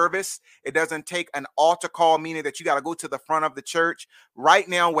a service. It doesn't take an altar call, meaning that you got to go to the front of the church. Right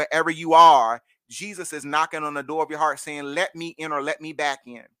now, wherever you are, Jesus is knocking on the door of your heart saying, let me in, or let me back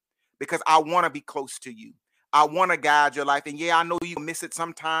in, because I want to be close to you. I want to guide your life. And yeah, I know you miss it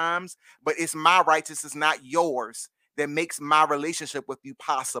sometimes, but it's my righteousness, not yours, that makes my relationship with you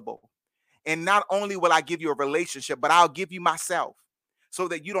possible. And not only will I give you a relationship, but I'll give you myself, so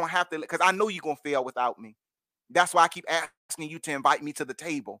that you don't have to, because I know you're going to fail without me. That's why I keep asking you to invite me to the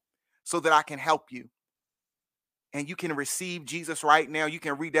table, so that I can help you. And you can receive Jesus right now. You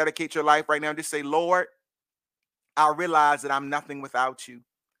can rededicate your life right now. Just say, Lord, I realize that I'm nothing without you.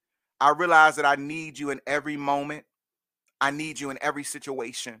 I realize that I need you in every moment. I need you in every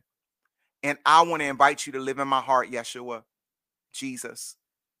situation. And I want to invite you to live in my heart, Yeshua, Jesus.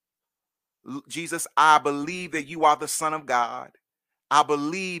 Jesus, I believe that you are the Son of God. I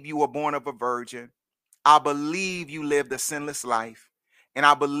believe you were born of a virgin. I believe you lived a sinless life. And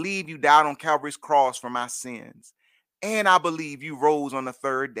I believe you died on Calvary's cross for my sins. And I believe you rose on the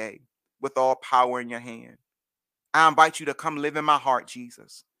third day with all power in your hand. I invite you to come live in my heart,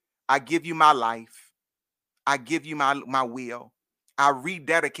 Jesus. I give you my life. I give you my will. I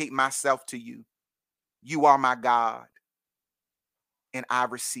rededicate myself to you. You are my God, and I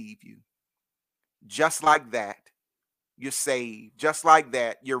receive you. Just like that, you're saved. Just like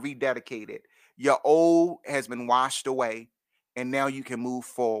that, you're rededicated. Your old has been washed away, and now you can move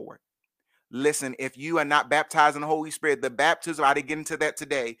forward. Listen, if you are not baptized in the Holy Spirit, the baptism, I didn't get into that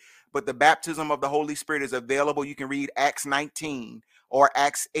today, but the baptism of the Holy Spirit is available. You can read Acts 19 or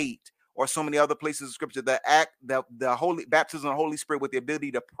Acts 8 or so many other places of scripture. The holy baptism of the Holy Spirit with the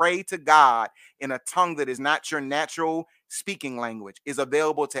ability to pray to God in a tongue that is not your natural speaking language is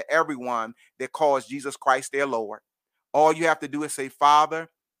available to everyone that calls Jesus Christ their Lord. All you have to do is say, Father,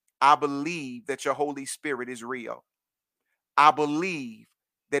 I believe that your Holy Spirit is real. I believe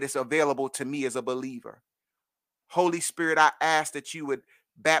that it's available to me as a believer. Holy Spirit, I ask that you would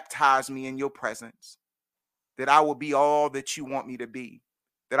baptize me in your presence, that I will be all that you want me to be,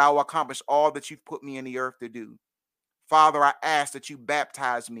 that I will accomplish all that you've put me in the earth to do. Father, I ask that you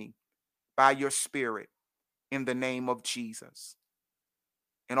baptize me by your Spirit in the name of Jesus.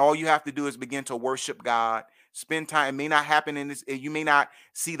 And all you have to do is begin to worship God. Spend time. It may not happen in this, you may not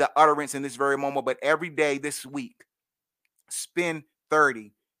see the utterance in this very moment, but every day this week, spend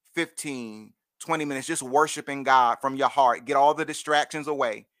 30, 15, 20 minutes just worshiping God from your heart. Get all the distractions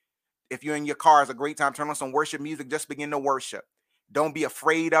away. If you're in your car, it's a great time. Turn on some worship music. Just begin to worship. Don't be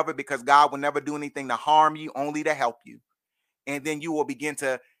afraid of it, because God will never do anything to harm you, only to help you. And then you will begin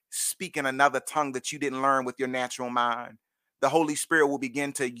to speak in another tongue that you didn't learn with your natural mind. The Holy Spirit will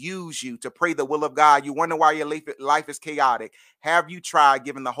begin to use you to pray the will of God. You wonder why your life is chaotic. Have you tried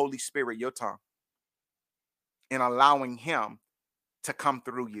giving the Holy Spirit your tongue and allowing him to come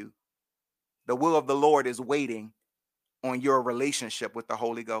through you? The will of the Lord is waiting on your relationship with the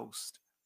Holy Ghost.